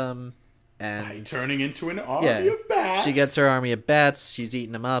saves them. And by turning into an army of bats. She gets her army of bats. She's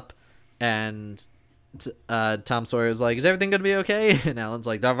eating them up. And Tom Sawyer's like, is everything going to be okay? And Alan's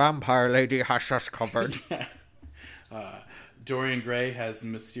like, the vampire lady has us covered. Dorian Gray has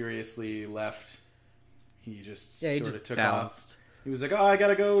mysteriously left. He just sort of took bounced off. He was like, oh, I got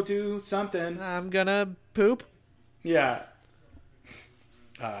to go do something. I'm going to poop. Yeah.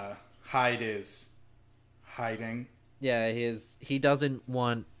 Hyde is hiding. Yeah, he doesn't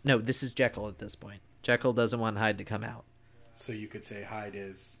want... No, this is Jekyll at this point. Jekyll doesn't want Hyde to come out. So you could say Hyde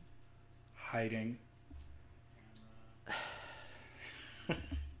is hiding.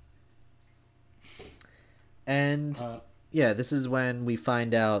 And, yeah, this is when we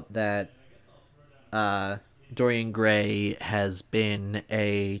find out that Dorian Gray has been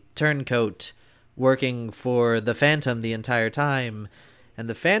a turncoat working for the Phantom the entire time. And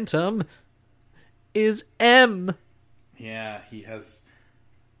the Phantom is M. Yeah, he has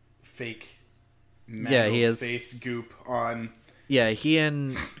fake face goop on. Yeah, he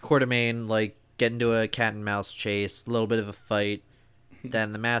and Quartermain like get into a cat and mouse chase, a little bit of a fight.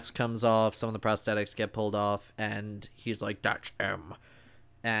 Then the mask comes off, some of the prosthetics get pulled off, and he's like, that's M.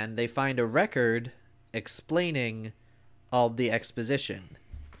 And they find a record explaining all the exposition.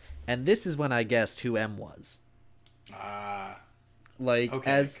 And this is when I guessed who M was. Like,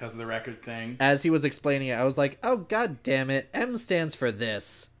 okay, because of the record thing. As he was explaining it, I was like, oh, god damn it, M stands for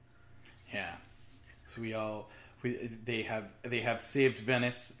this. Yeah. So they have saved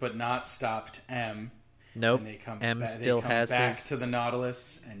Venice, but not stopped M. Nope. And they come M back to the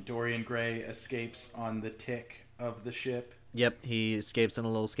Nautilus, and Dorian Gray escapes on the tick of the ship. Yep, he escapes in a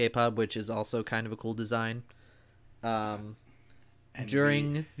little escape pod, which is also kind of a cool design.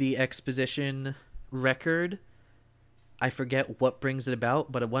 During the exposition record, I forget what brings it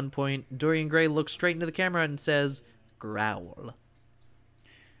about, but at one point, Dorian Gray looks straight into the camera and says, growl.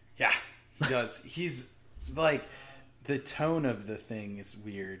 Yeah, he does. He's, like, the tone of the thing is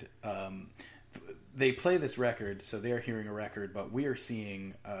weird. They play this record, so they're hearing a record, but we are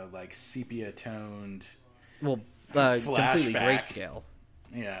seeing, like, sepia-toned completely grayscale.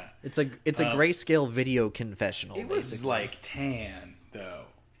 Yeah. It's a grayscale video confessional, It was, basically. Like, tan, though.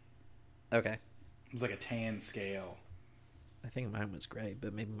 Okay. It was like a tan scale. I think mine was gray,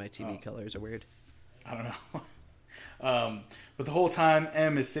 but maybe my TV colors are weird. I don't know. But the whole time,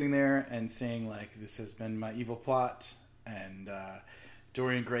 M is sitting there and saying, like, this has been my evil plot. And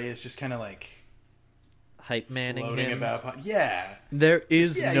Dorian Gray is just kind of, like, hype manning him. About, yeah. There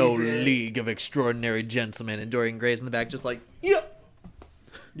is no League of Extraordinary Gentlemen. And Dorian Gray's in the back just like, yeah.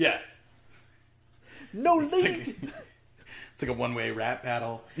 Yeah. No league. It's like a one-way rap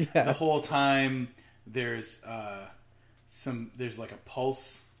battle. Yeah. The whole time, there's like a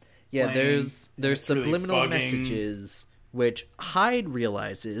pulse. Yeah, playing, there's subliminal really messages, which Hyde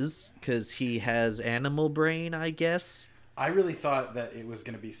realizes because he has animal brain, I guess. I really thought that it was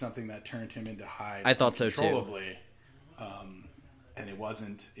going to be something that turned him into Hyde. I thought so too. And it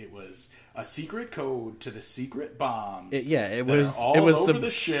wasn't. It was a secret code to the secret bombs. It was all over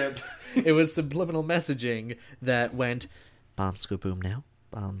the ship. It was subliminal messaging that went, bombs go boom now.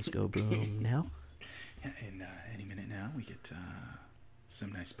 Bombs go boom now. Yeah, in any minute now, we get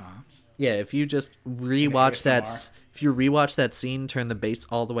some nice bombs. Yeah, if you just rewatch that scene, turn the bass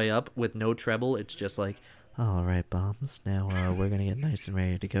all the way up with no treble, it's just like All right, bombs. Now we're gonna get nice and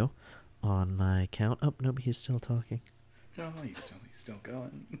ready to go. On my count. Oh, nope, he's still talking. No, he's still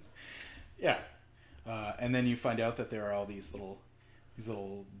going. Yeah, and then you find out that there are all these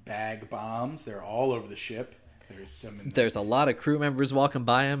little bag bombs. They're all over the ship. There's a lot of crew members walking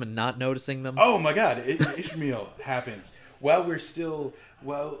by him and not noticing them. Oh my God! Ishmael happens. We still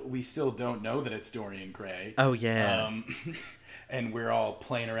don't know that it's Dorian Gray. Oh yeah. And we're all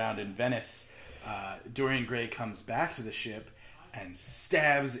playing around in Venice. Dorian Gray comes back to the ship and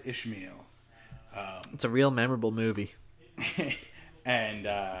stabs Ishmael. It's a real memorable movie. And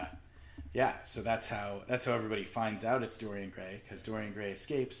so that's how everybody finds out it's Dorian Gray, because Dorian Gray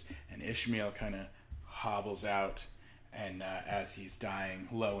escapes and Ishmael kind of hobbles out, and as he's dying,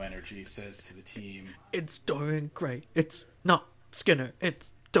 low energy, says to the team, "It's Dorian Gray. It's not Skinner.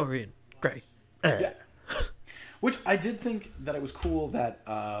 It's Dorian Gray." Yeah. Which I did think that it was cool that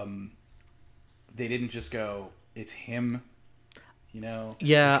they didn't just go, "It's him," Yeah,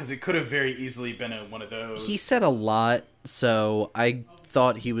 because it could have very easily been one of those. He said a lot, so I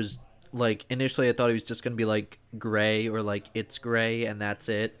thought he was like, initially I thought he was just gonna be like Gray, or like it's Gray and that's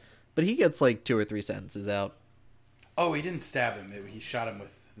it. But he gets like 2 or 3 sentences out. Oh, he didn't stab him. He shot him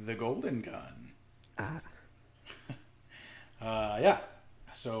with the golden gun. Yeah.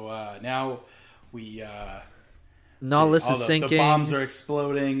 So now we... Nautilus is sinking. The bombs are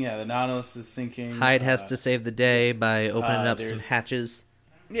exploding. Yeah, the Nautilus is sinking. Hyde has to save the day by opening up some hatches.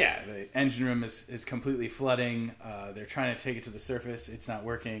 Yeah, the engine room is completely flooding. They're trying to take it to the surface. It's not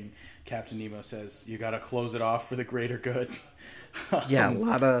working. Captain Nemo says, "You got to close it off for the greater good." Yeah, a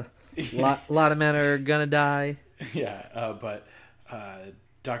lot of men are gonna die. Yeah, but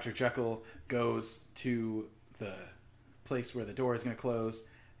Dr. Jekyll goes to the place where the door is going to close,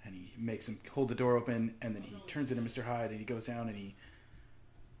 and he makes him hold the door open, and then he turns into Mr. Hyde, and he goes down and he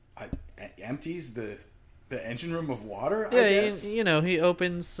empties the engine room of water. Yeah, I guess. he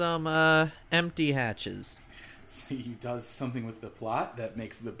opens some empty hatches. So he does something with the plot that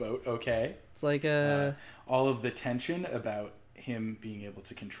makes the boat okay. It's like all of the tension about him being able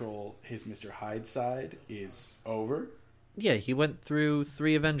to control his Mr. Hyde side is over. Yeah, he went through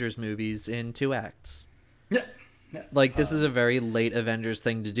 3 Avengers movies in 2 acts. Yeah. Like, this is a very late Avengers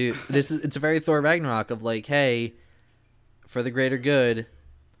thing to do. It's a very Thor Ragnarok of like, hey, for the greater good,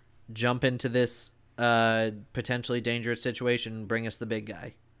 jump into this potentially dangerous situation, bring us the big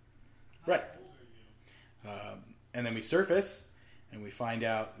guy. Right. And then we surface, and we find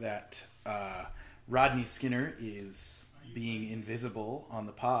out that Rodney Skinner is being invisible on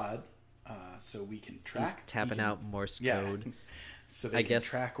the pod, so we can track. He's tapping out Morse code. So they can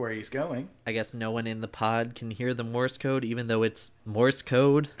track where he's going. I guess no one in the pod can hear the Morse code, even though it's Morse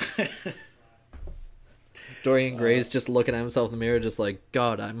code. Dorian Gray's just looking at himself in the mirror, just like,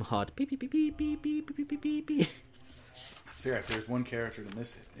 God, I'm hot. Beep, beep, beep, beep, beep, beep, beep, beep, beep, beep. It's fair. If there's one character to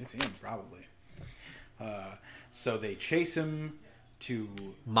miss it, it's him, probably. So they chase him to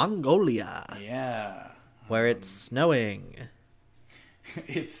Mongolia. Yeah. Where it's snowing.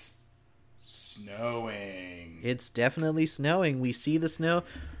 It's snowing. It's definitely snowing. We see the snow.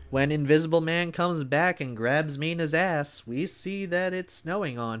 When Invisible Man comes back and grabs Mina's ass, we see that it's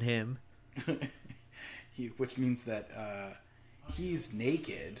snowing on him. Which means that he's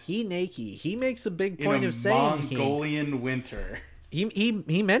naked. He makes a big point of saying Mongolian winter.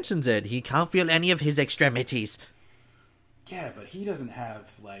 He mentions it. He can't feel any of his extremities. Yeah, but he doesn't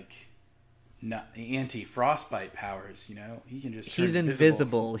have anti-frostbite powers, He can just He's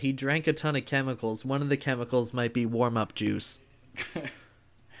invisible. He drank a ton of chemicals. One of the chemicals might be warm-up juice.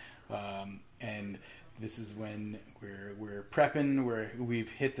 And this is when we're prepping. We've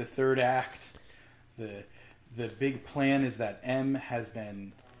hit the 3rd act. The big plan is that M has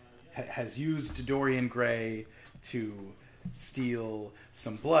used Dorian Gray to steal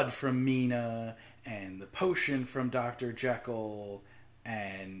some blood from Mina and the potion from Dr. Jekyll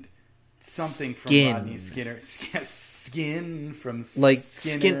and something from Rodney Skinner. Skin from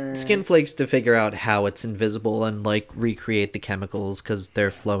Skinner. Skin flakes to figure out how it's invisible and recreate the chemicals because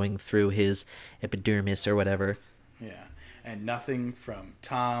they're flowing through his epidermis or whatever. Yeah. And nothing from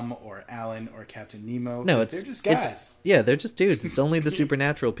Tom or Alan or Captain Nemo. No, they're just guys. They're just dudes. It's only the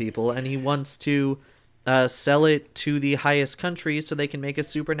supernatural people, and he wants to sell it to the highest country so they can make a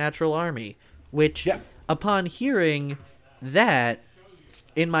supernatural army. Which, upon hearing that,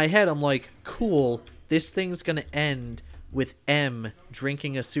 in my head, I'm like, cool, this thing's gonna end with M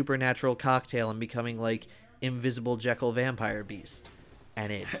drinking a supernatural cocktail and becoming Invisible Jekyll Vampire Beast.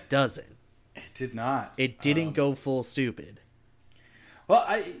 And it doesn't. It did not. It didn't go full stupid. Well,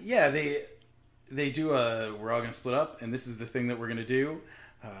 they do we're all going to split up, and this is the thing that we're going to do.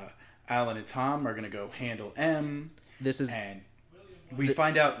 Alan and Tom are going to go handle M. This is And we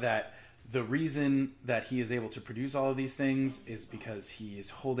find out that the reason that he is able to produce all of these things is because he is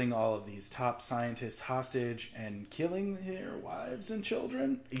holding all of these top scientists hostage and killing their wives and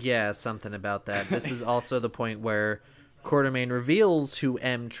children. yeah, something about that. This is also the point where Quartermain reveals who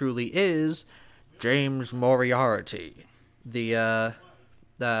M truly is, James Moriarty, the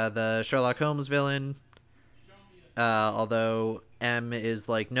Sherlock Holmes villain. Although M is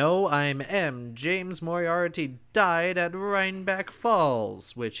like, no, I'm M. James Moriarty died at Rhinebeck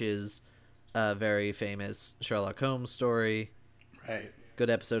Falls, which is a very famous Sherlock Holmes story. Right. Good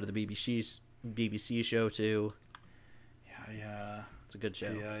episode of the BBC show too. Yeah. It's a good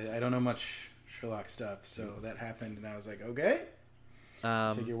show. Yeah, I don't know much Sherlock stuff, so that happened, and I was like, okay,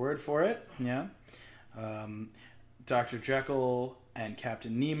 take your word for it. Yeah. Dr. Jekyll and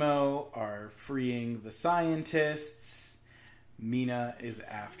Captain Nemo are freeing the scientists. Mina is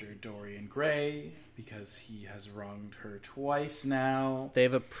after Dorian Gray because he has wronged her twice now. They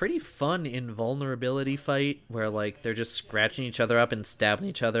have a pretty fun invulnerability fight where like they're just scratching each other up and stabbing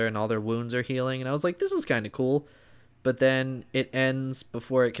each other and all their wounds are healing, and I was like, this is kind of cool. But then it ends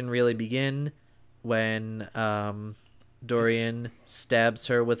before it can really begin when Dorian stabs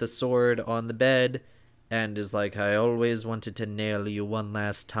her with a sword on the bed and is like, I always wanted to nail you one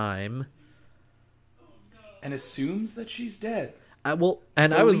last time. And assumes that she's dead.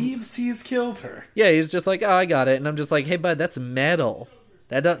 Believes he's killed her. Yeah, he's just like, oh, I got it. And I'm just like, hey, bud, that's metal.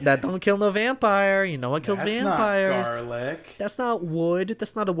 That don't kill no vampire. You know what kills vampires? That's not garlic. That's not wood.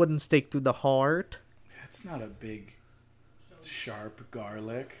 That's not a wooden stake through the heart. That's not a big, sharp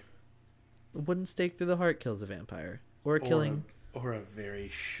garlic. A wooden stake through the heart kills a vampire. Or killing... Or a very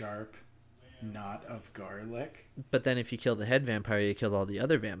sharp knot of garlic. But then if you kill the head vampire, you kill all the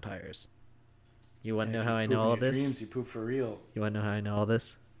other vampires. You want to know how I know all this? Dreams, you poop for real. You want to know how I know all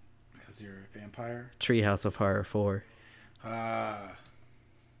this? Because you're a vampire? Treehouse of Horror 4.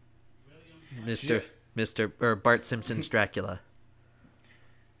 Bart Simpson's Dracula.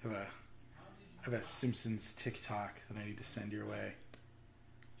 I have a Simpsons TikTok that I need to send your way.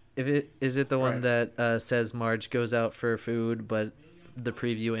 Is it the one that says Marge goes out for food, but the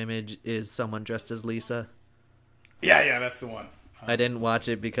preview image is someone dressed as Lisa? Yeah, that's the one. I didn't watch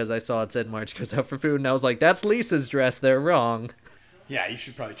it because I saw it said Marge goes out for food, and I was like, that's Lisa's dress. They're wrong. Yeah, you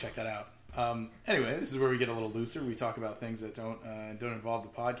should probably check that out. Anyway, this is where we get a little looser. We talk about things that don't involve the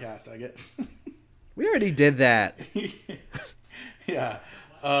podcast, I guess. We already did that. Yeah.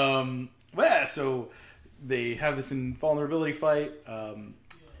 So they have this invulnerability fight.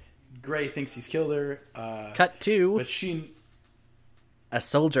 Gray thinks he's killed her. Cut to but a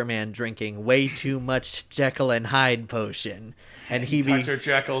soldier man drinking way too much Jekyll and Hyde potion. And Dr.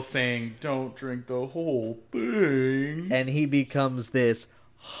 Jekyll saying, don't drink the whole thing. And he becomes this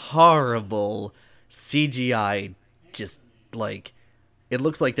horrible CGI, just like, it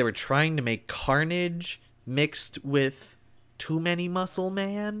looks like they were trying to make Carnage mixed with Too Many Muscle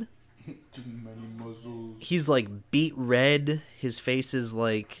Man. Too many muscles. He's like beet red. His face is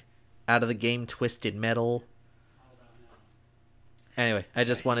like out of the game Twisted Metal. Anyway, I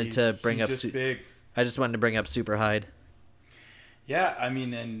just wanted to bring up. I just wanted to bring up Super Hyde. Yeah, I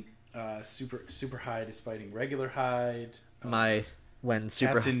mean, and Super Hyde is fighting regular Hyde. When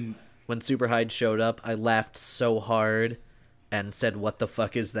Super Hyde showed up, I laughed so hard and said, "What the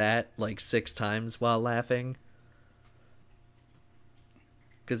fuck is that?" like 6 times while laughing.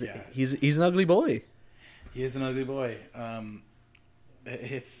 Because he's an ugly boy. He is an ugly boy.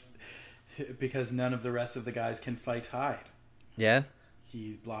 It's because none of the rest of the guys can fight Hyde. Yeah?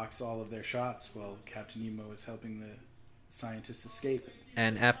 He blocks all of their shots while Captain Nemo is helping the scientists escape.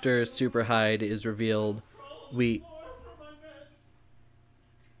 And after Super Hyde is revealed,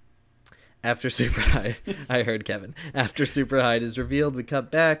 After Super Hyde... I heard Kevin. After Super Hyde is revealed, we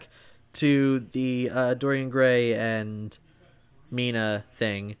cut back to the Dorian Gray and Mina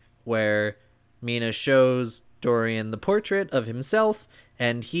thing, where Mina shows Dorian the portrait of himself,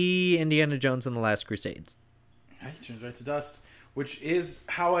 and Indiana Jones and the Last Crusades. He turns right to dust, which is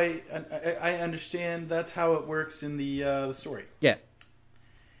how I understand. That's how it works in the story. Yeah.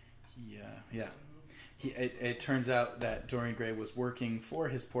 Yeah. It turns out that Dorian Gray was working for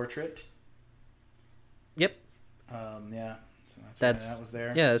his portrait. Yep. Yeah. So that's why that was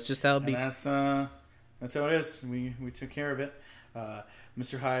there. Yeah, that's just how it be. That's how it is. We took care of it.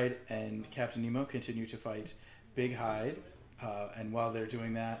 Mr. Hyde and Captain Nemo continue to fight Big Hyde, and while they're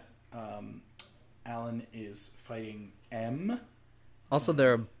doing that, Alan is fighting M. Also,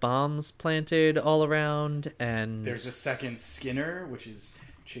 there are bombs planted all around, and there's a second Skinner, which is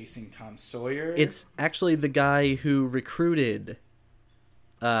chasing Tom Sawyer. It's actually the guy who recruited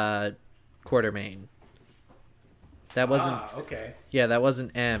Quatermain. That wasn't. Okay. Yeah, that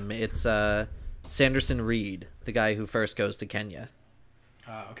wasn't M. It's Sanderson Reed, the guy who first goes to Kenya.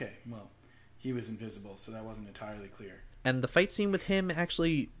 Okay. Well, he was invisible, so that wasn't entirely clear. And the fight scene with him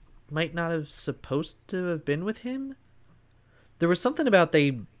actually might not have supposed to have been with him. There was something about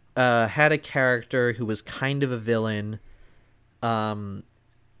they had a character who was kind of a villain. Ava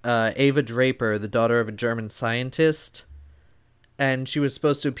Draper, the daughter of a German scientist, and she was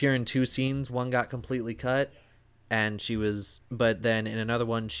supposed to appear in 2 scenes. One got completely cut, but then in another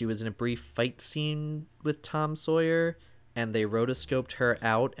one she was in a brief fight scene with Tom Sawyer, and they rotoscoped her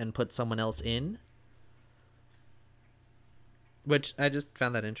out and put someone else in, which I just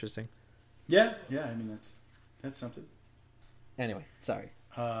found that interesting. Yeah. I mean, that's something. Anyway, sorry.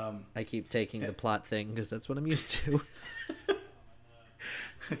 I keep taking the plot thing because that's what I'm used to.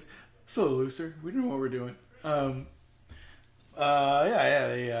 It's a little looser. We don't know what we're doing. They're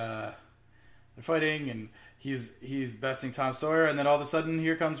fighting, and he's besting Tom Sawyer, and then all of a sudden,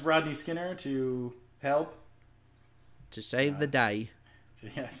 here comes Rodney Skinner to help. To save the day. To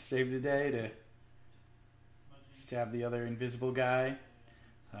save the day, to stab the other invisible guy.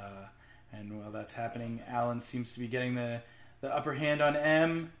 And while that's happening, Alan seems to be getting the upper hand on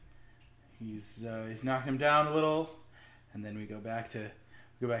M. He's knocking him down a little, and then we go back to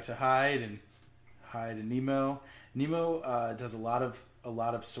Hyde and Nemo. Nemo does a lot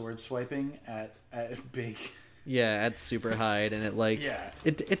of sword swiping at big. Yeah, at Super Hyde, and it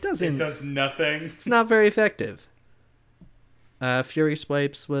doesn't. It does nothing. It's not very effective. Fury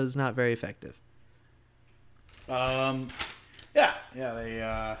Swipes was not very effective. Yeah,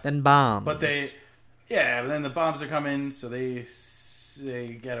 they. And bombs. But then the bombs are coming, so they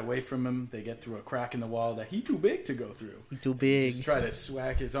get away from him. They get through a crack in the wall that he's too big to go through. Too big. Just try to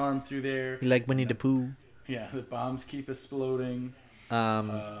swag his arm through there. Like Winnie the Pooh. Yeah, the bombs keep exploding.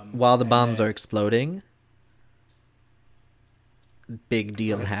 While the bombs are exploding, big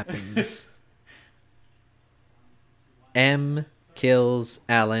deal happens. M kills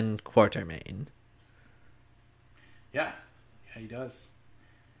Alan Quatermain. Yeah, he does.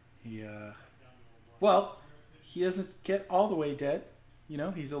 He doesn't get all the way dead. You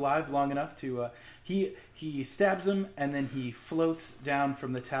know, he's alive long enough to. He stabs him, and then he floats down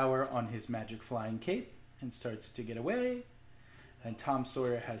from the tower on his magic flying cape and starts to get away. And Tom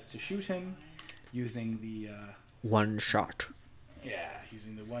Sawyer has to shoot him using the one shot. Yeah,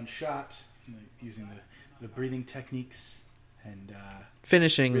 using the one shot, using the breathing techniques, and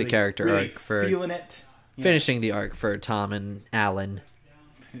finishing really, the character really arc for feeling it. Yeah. Finishing the arc for Tom and Alan.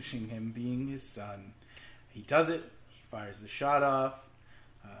 Finishing him being his son. He does it. He fires the shot off.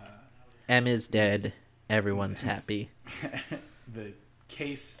 M is dead. Everyone's happy. The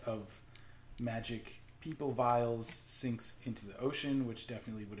case of magic people vials sinks into the ocean, which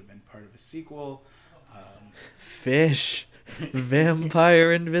definitely would have been part of a sequel. Fish.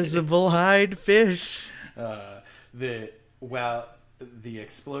 Vampire invisible hide fish. The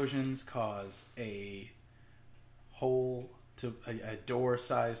explosions cause a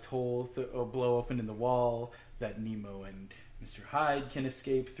door-sized hole to blow open in the wall that Nemo and Mr. Hyde can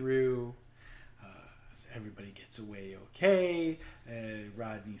escape through. Everybody gets away okay.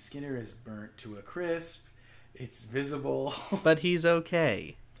 Rodney Skinner is burnt to a crisp. It's visible, but he's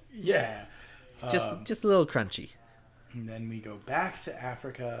okay. Yeah, just a little crunchy. And then we go back to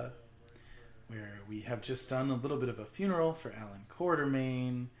Africa, where we have just done a little bit of a funeral for Alan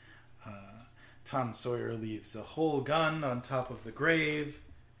Quatermain. Tom Sawyer leaves a whole gun on top of the grave,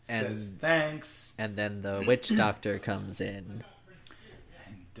 says thanks. And then the witch doctor comes in.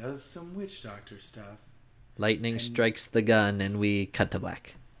 And does some witch doctor stuff. Lightning strikes the gun, and we cut to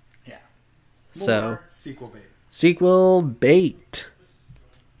black. Yeah. More sequel bait. Sequel bait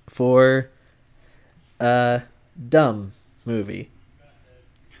for a dumb movie.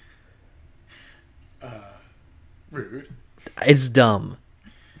 Rude. It's dumb.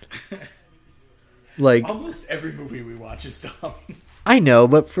 Like almost every movie we watch is dumb. I know,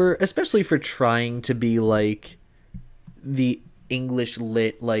 but especially for trying to be like the English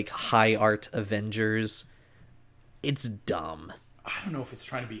lit like high art Avengers, it's dumb. I don't know if it's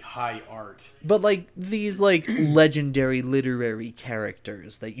trying to be high art. But like these like legendary literary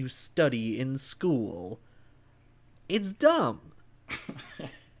characters that you study in school, it's dumb.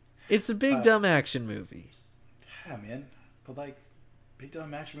 It's a big dumb action movie. Yeah, man. But like big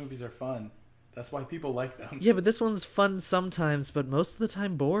dumb action movies are fun. That's why people like them. Yeah, but this one's fun sometimes, but most of the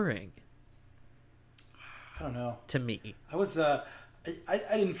time boring. I don't know. To me. I was I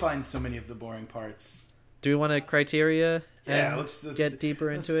didn't find so many of the boring parts. Do we want a criteria? Yeah, let's get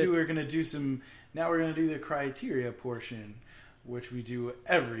deeper into it. We're gonna do the criteria portion. which we do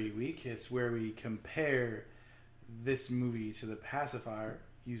every week. It's where we compare this movie to The Pacifier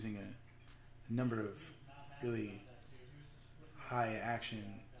using a number of really high action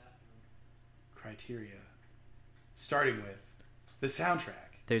criteria, starting with the soundtrack.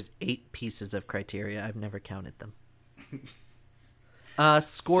 There's 8 pieces of criteria. I've never counted them.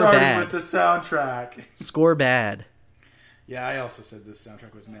 Score starting bad. with the soundtrack. Score bad. Yeah, I also said this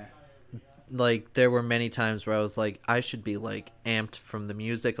soundtrack was meh. Like, there were many times where I was like, I should be, like, amped from the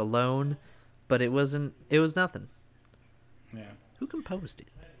music alone, but it wasn't. It was nothing. Yeah. Who composed it?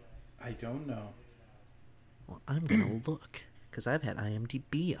 I don't know. Well, I'm gonna look, because I've had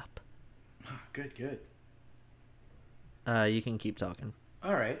IMDb up. Good. You can keep talking.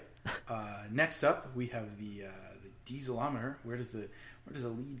 All right. Next up, we have the dieselometer. Where does a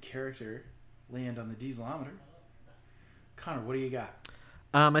lead character land on the dieselometer? Connor, what do you got?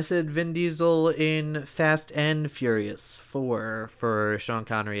 I said Vin Diesel in Fast and Furious 4 for Sean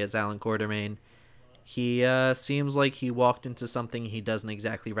Connery as Alan Quartermain. He seems like he walked into something he doesn't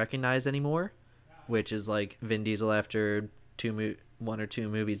exactly recognize anymore, which is like Vin Diesel after one or two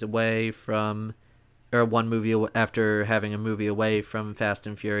movies away from, or one movie after having a movie away from Fast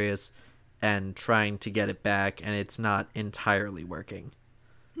and Furious and trying to get it back, and it's not entirely working.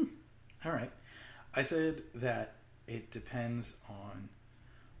 All right. I said that it depends on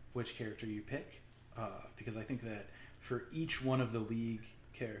which character you pick, because I think that for each one of the league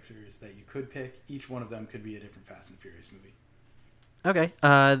characters that you could pick, each one of them could be a different Fast and Furious movie. Okay.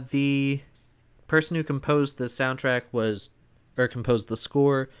 The person who composed the soundtrack composed the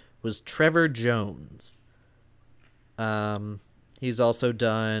score was Trevor Jones. He's also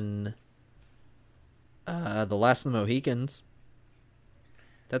done The Last of the Mohicans.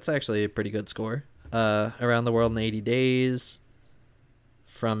 That's actually a pretty good score. Around the World in 80 Days.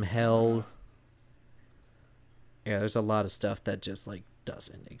 From Hell. Yeah, there's a lot of stuff that just, like,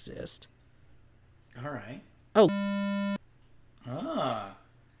 doesn't exist. All right. Oh. Ah.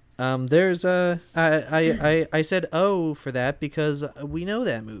 There's I said oh for that because we know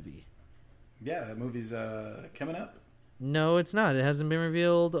that movie. Yeah, that movie's coming up. No, it's not. It hasn't been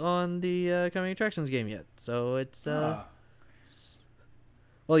revealed on the Coming Attractions game yet. So it's well,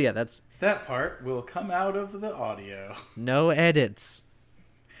 yeah, that's that part will come out of the audio. No edits.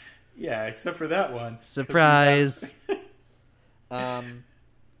 Yeah, except for that one. Surprise.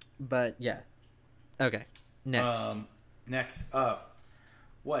 But yeah. Okay. Next. Next up,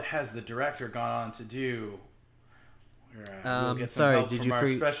 what has the director gone on to do? We'll get some help from our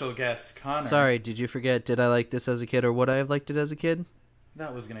special guest, Connor. Sorry, did you forget, did I like this as a kid or would I have liked it as a kid?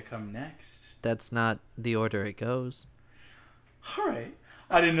 That was going to come next. That's not the order it goes. All right.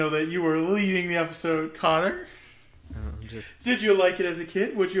 I didn't know that you were leading the episode, Connor. Just... Did you like it as a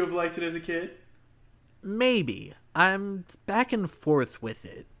kid? Would you have liked it as a kid? Maybe. I'm back and forth with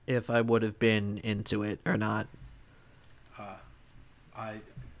it, if I would have been into it or not. I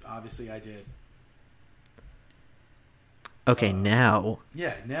did. Okay, now.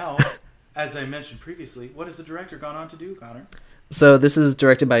 Yeah, now, as I mentioned previously, what has the director gone on to do, Connor? So this is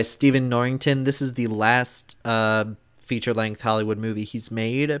directed by Stephen Norrington. This is the last feature-length Hollywood movie he's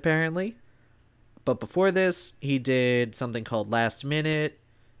made, apparently. But before this, he did something called Last Minute,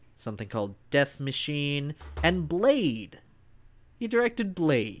 something called Death Machine, and Blade. He directed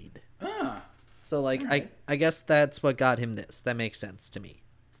Blade. Ah. So, like, right. I guess that's what got him this. That makes sense to me.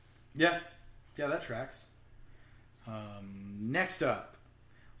 Yeah, that tracks. Next up,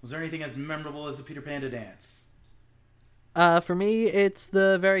 was there anything as memorable as the Peter Panda dance? For me, it's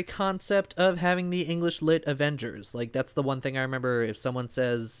the very concept of having the English lit Avengers. Like, that's the one thing I remember. If someone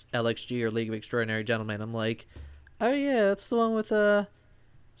says LXG or League of Extraordinary Gentlemen, I'm like, oh yeah, that's the one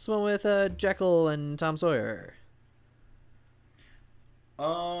with Jekyll and Tom Sawyer.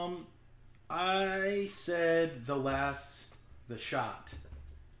 I said the shot.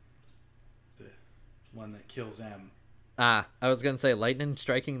 The one that kills M. I was gonna say lightning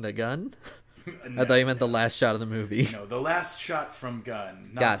striking the gun. No, I thought you meant the last shot of the movie. No, the last shot from gun,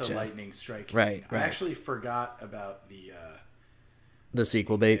 not Gotcha. the lightning striking. Right. I actually forgot about the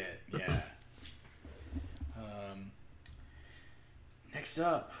sequel bait. Yeah. Next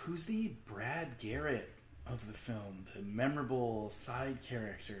up, who's the Brad Garrett of the film? The memorable side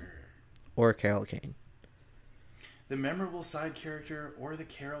character. Or Carol Kane. The memorable side character or the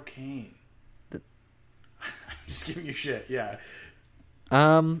Carol Kane? I'm just giving you shit, yeah.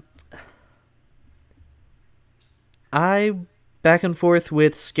 I back and forth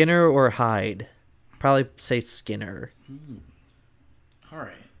with Skinner or Hyde. Probably say Skinner. All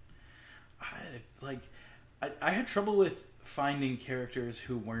right. I had trouble with finding characters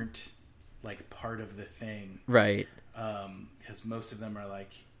who weren't like part of the thing, Right. because most of them are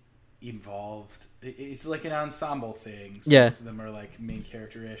like involved. It's like an ensemble thing. So Yeah. most of them are like main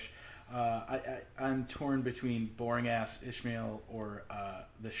character-ish. I'm torn between boring ass Ishmael or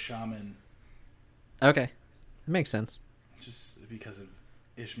the shaman, Okay. That makes sense. just because of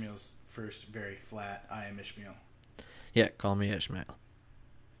Ishmael's first very flat "I am Ishmael." Yeah, call me Ishmael.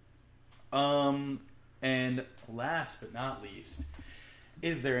 And last but not least,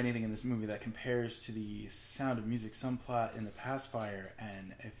 is there anything in this movie that compares to the Sound of Music subplot in The Pacifier?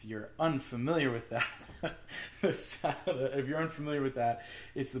 And if you're unfamiliar with that, it's the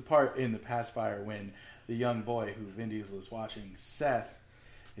part in The Pacifier when the young boy who Vin Diesel is watching, Seth,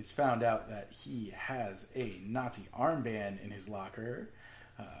 it's found out that he has a Nazi armband in his locker,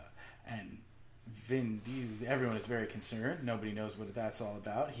 and everyone is very concerned. Nobody knows what that's all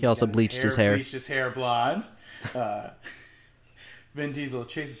about. He also bleached his hair. Bleached his hair blonde. Vin Diesel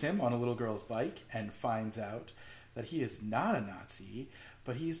chases him on a little girl's bike and finds out that he is not a Nazi,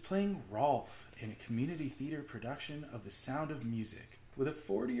 but he is playing Rolf in a community theater production of The Sound of Music with a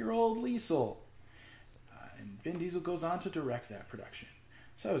 40-year-old Liesel. And Vin Diesel goes on to direct that production.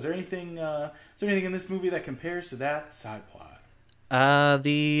 So, is there anything in this movie that compares to that side plot?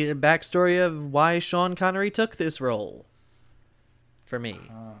 The backstory of why Sean Connery took this role. For me.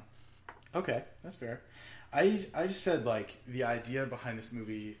 Okay, that's fair. I just said, like, the idea behind this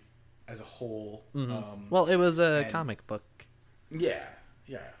movie as a whole. Well, it was a comic book. Yeah.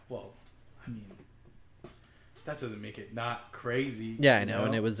 Well, I mean, that doesn't make it not crazy. Yeah, I know,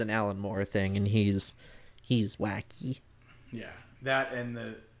 and it was an Alan Moore thing, and he's wacky. Yeah, that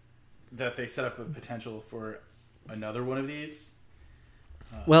and that they set up a potential for another one of these.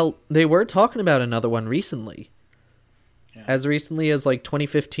 Well, they were talking about another one recently. Yeah. As recently as like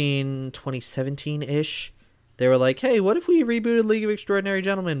 2015, 2017-ish. They were like, hey, what if we rebooted League of Extraordinary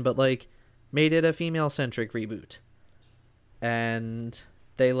Gentlemen, but like made it a female-centric reboot? And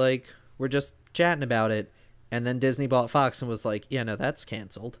they like were just chatting about it. And then Disney bought Fox and was like, yeah, no, that's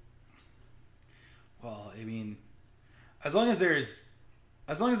canceled. Well, I mean, as long as there's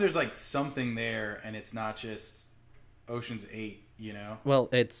like something there and it's not just Ocean's 8, you know? Well,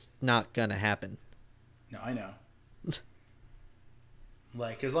 it's not gonna happen. No, I know.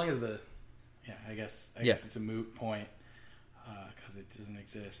 Like, as long as I guess it's a moot point because it doesn't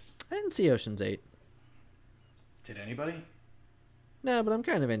exist. I didn't see Ocean's 8. Did anybody? No, but I'm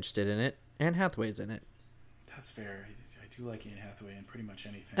kind of interested in it. Anne Hathaway's in it. That's fair. I do like Anne Hathaway in pretty much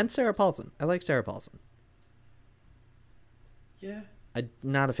anything. And Sarah Paulson. I like Sarah Paulson. Yeah. I'm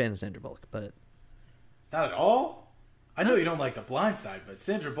not a fan of Sandra Bullock, but... Not at all? I know you don't like The Blind Side, but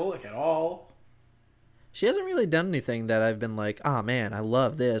Sandra Bullock at all? She hasn't really done anything that I've been like, oh man, I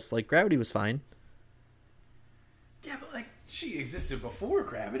love this. Like, Gravity was fine. Yeah, but like, she existed before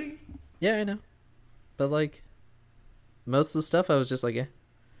Gravity. Yeah, I know. But like, most of the stuff I was just like, yeah.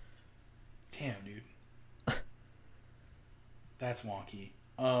 Damn, dude. That's wonky.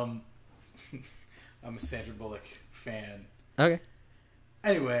 I'm a Sandra Bullock fan. Okay.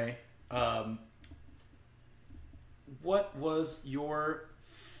 Anyway, what was your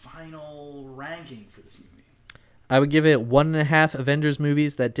final ranking for this movie? I would give it 1.5 Avengers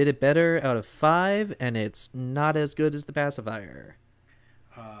movies that did it better out of 5, and it's not as good as The Pacifier.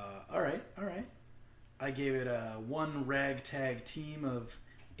 All right. I gave it a one ragtag team of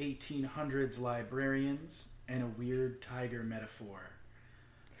 1800s librarians and a weird tiger metaphor.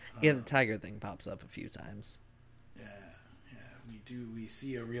 Yeah, the tiger thing pops up a few times. Yeah, we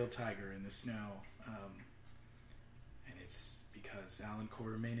see a real tiger in the snow, and it's because Alan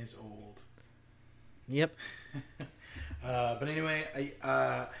Quartermain is old. Yep. But anyway,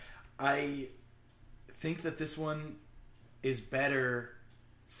 I think that this one is better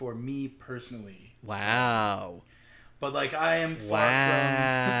for me personally. Wow. But like, I am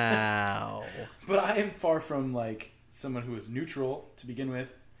far from. But I am far from like someone who is neutral to begin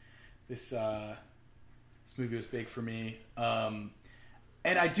with. This movie was big for me, and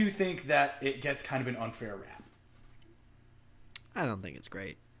I do think that it gets kind of an unfair rap. I don't think it's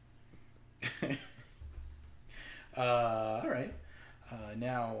great. All right.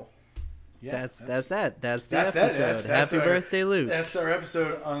 Now, yeah, that's the episode. Happy birthday, Luke. That's our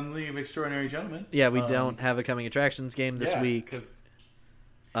episode on League of Extraordinary Gentlemen. Yeah, we don't have a coming attractions game this week.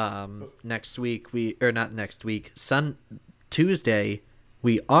 Next week Tuesday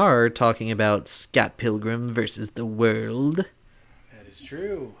we are talking about Scott Pilgrim versus the World. That is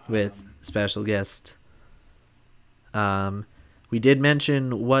true. With special guest. We did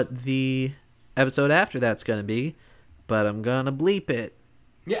mention what the episode after that's going to be, but I'm going to bleep it.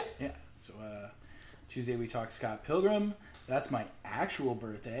 Yeah. So Tuesday we talk Scott Pilgrim. that's my actual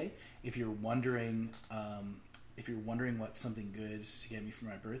birthday. If you're wondering, what something good to get me for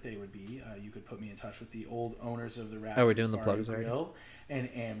my birthday would be, you could put me in touch with the old owners of the Rapids we're doing the Bar plugs and already? Grill in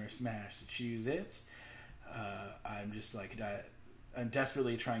Amherst, Massachusetts. I'm just like I'm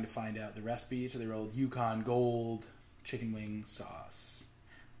desperately trying to find out the recipe to their old Yukon Gold chicken wing sauce,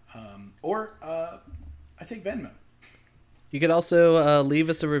 or I take Venmo. You could also leave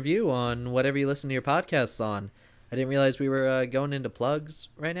us a review on whatever you listen to your podcasts on. I didn't realize we were going into plugs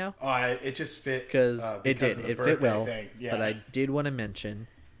right now. Oh, it just fit Because it did. of the It fit well. thing. Yeah. But I did want to mention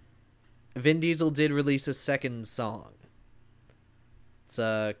Vin Diesel did release a second song. It's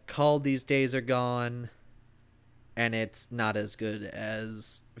called These Days Are Gone, and it's not as good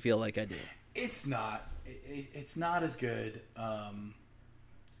as Feel Like I Do. It's not. It's not as good.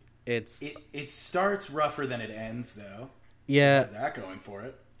 It starts rougher than it ends, though. Yeah. How's that going for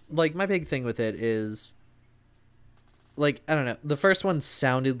it? Like, my big thing with it is, like, I don't know. The first one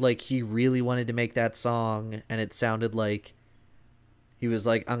sounded like he really wanted to make that song, and it sounded like he was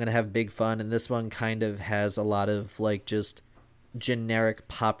like, I'm going to have big fun. And this one kind of has a lot of, like, just generic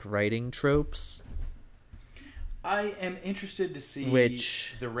pop writing tropes. I am interested to see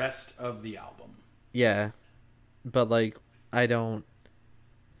the rest of the album. Yeah. But, like, I don't...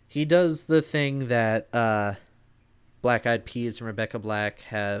 He does the thing that Black Eyed Peas and Rebecca Black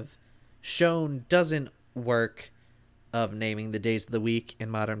have shown doesn't work, of naming the days of the week in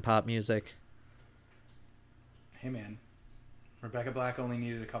modern pop music. Hey, man. Rebecca Black only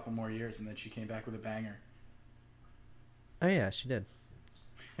needed a couple more years, and then she came back with a banger. Oh, yeah, she did.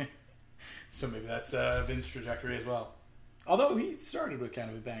 So maybe that's Vince's trajectory as well. Although he started with kind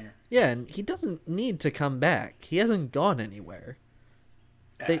of a banger. Yeah, and he doesn't need to come back. He hasn't gone anywhere.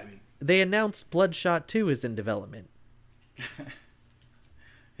 Yeah, They announced Bloodshot 2 is in development.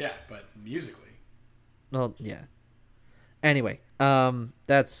 Yeah, but musically. Well, yeah. Anyway,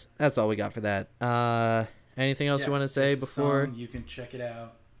 that's all we got for that. Anything else you want to say it's a before? song, you can check it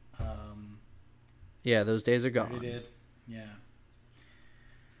out. Yeah, those days are We gone. did. Yeah.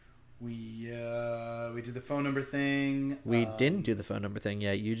 We did the phone number thing. We didn't do the phone number thing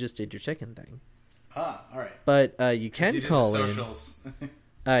yet. You just did your chicken thing. All right. But you can You did call the in. socials.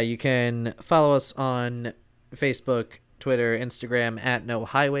 You can follow us on Facebook, Twitter, Instagram at No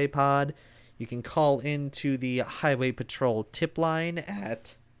Highway Pod. You can call into the Highway Patrol tip line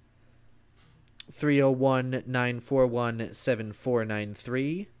at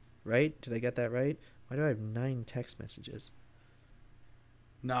 301-941-7493. Right? Did I get that right? Why do I have 9 text messages?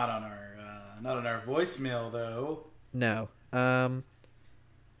 Not on our voicemail though. No.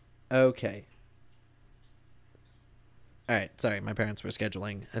 Okay. All right. Sorry, my parents were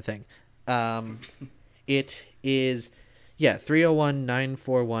scheduling a thing. It is,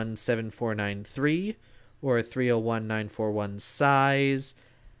 301-941-7493 or 301-941-SIZE.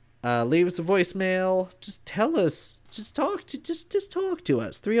 Leave us a voicemail. Just tell us. Just talk to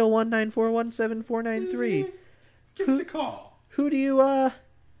us. 301-941-7493. Give us a call. Who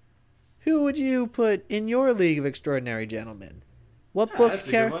would you put in your League of Extraordinary Gentlemen? What that's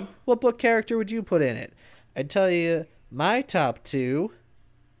a good one. What book character would you put in it? I'd tell you my top 2.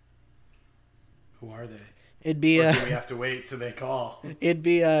 Who are they? It'd be Or do we have to wait till they call? it'd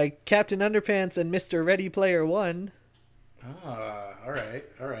be Captain Underpants and Mr. Ready Player One. All right.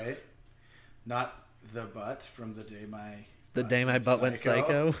 Not the butt from the day my Butt Went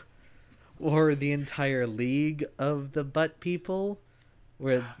Psycho, or the entire League of the Butt People,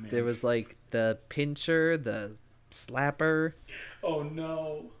 where there was like the pincher, the slapper. Oh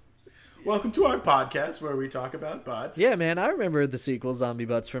no. Welcome to our podcast where we talk about butts. Yeah, man, I remember the sequel Zombie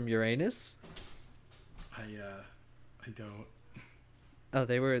Butts from Uranus. I don't. Oh,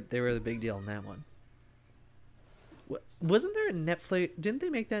 they were the big deal in that one. Wasn't there a Netflix? Didn't they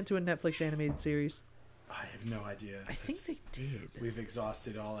make that into a Netflix animated series? I have no idea. I think they did. We've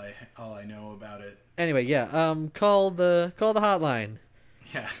exhausted all I know about it. Anyway, yeah. Call the hotline.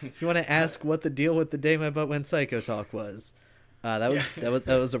 Yeah. If you want to ask what the deal with the day my butt went psycho talk was. That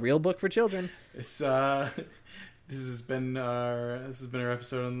was a real book for children. It's this has been our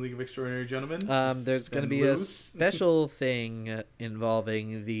episode on the League of Extraordinary Gentlemen. There's going to be a special thing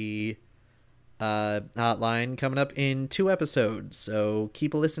involving the hotline coming up in 2 episodes, so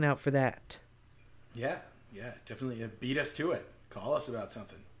keep a listen out for that. Yeah, definitely beat us to it. Call us about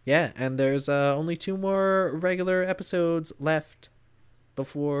something. Yeah, and there's only 2 more regular episodes left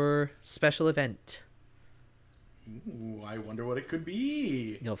before special event. Ooh, I wonder what it could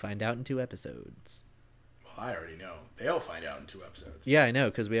be. You'll find out in 2 episodes. Well, I already know. They'll find out in 2 episodes. Yeah, I know,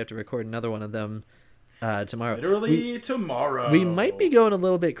 because we have to record another one of them tomorrow. Literally tomorrow. We might be going a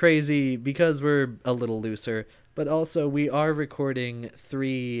little bit crazy because we're a little looser. But also, we are recording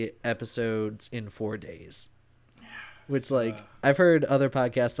 3 episodes in 4 days. Which, like, I've heard other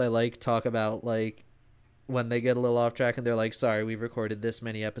podcasts I like talk about, like, when they get a little off track and they're like, sorry, we've recorded this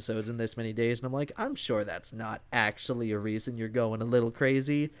many episodes in this many days. And I'm like, I'm sure that's not actually a reason you're going a little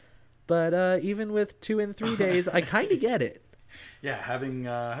crazy. But even with 2 and 3 days, I kind of get it. Yeah, having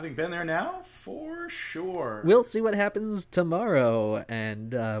been there now, for sure. We'll see what happens tomorrow,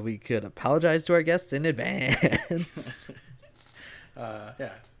 and we could apologize to our guests in advance.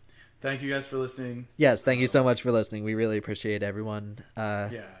 Yeah. Thank you guys for listening. Yes, thank you so much for listening. We really appreciate everyone.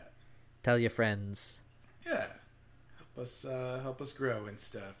 Yeah. Tell your friends. Yeah. Help us grow and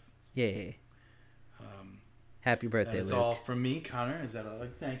stuff. Yeah. Happy birthday, That's Luke. all from me, Connor. Is that all?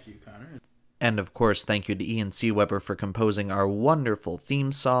 Thank you, Connor. And of course, thank you to Ian C. Weber for composing our wonderful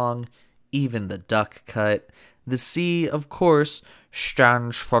theme song, Even the Duck Cut. The C, of course,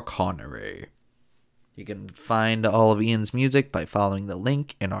 stands for Connery. You can find all of Ian's music by following the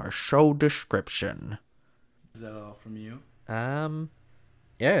link in our show description. Is that all from you?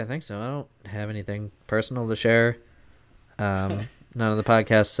 Yeah, I think so. I don't have anything personal to share. None of the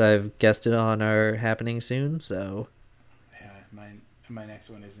podcasts I've guested on are happening soon, so... Yeah, my next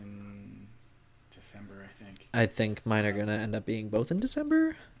one is in December, I think. I think mine are going to end up being both in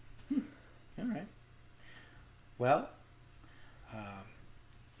December. All right. Well,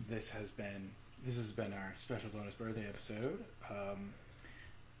 this has been our special bonus birthday episode.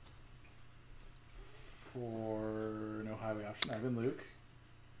 For No Highway Option, I've been Luke.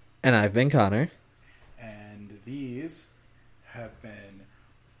 And I've been Connor. And these have been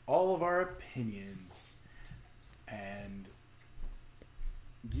all of our opinions. And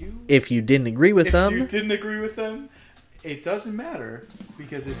if you didn't agree with them... If you didn't agree with them, it doesn't matter,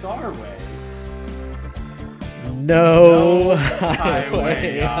 because it's our way. No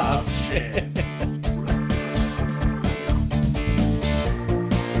highway option.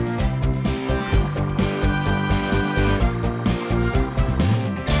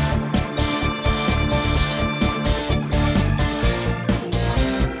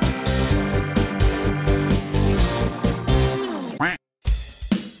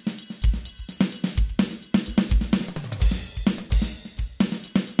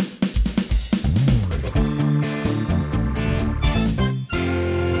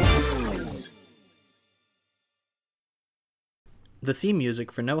 The theme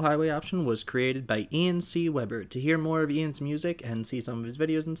music for No Highway Option was created by Ian C. Weber. To hear more of Ian's music and see some of his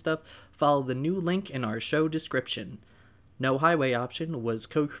videos and stuff, follow the new link in our show description. No Highway Option was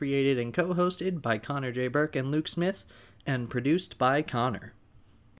co-created and co-hosted by Connor J. Burke and Luke Smith, and produced by Connor.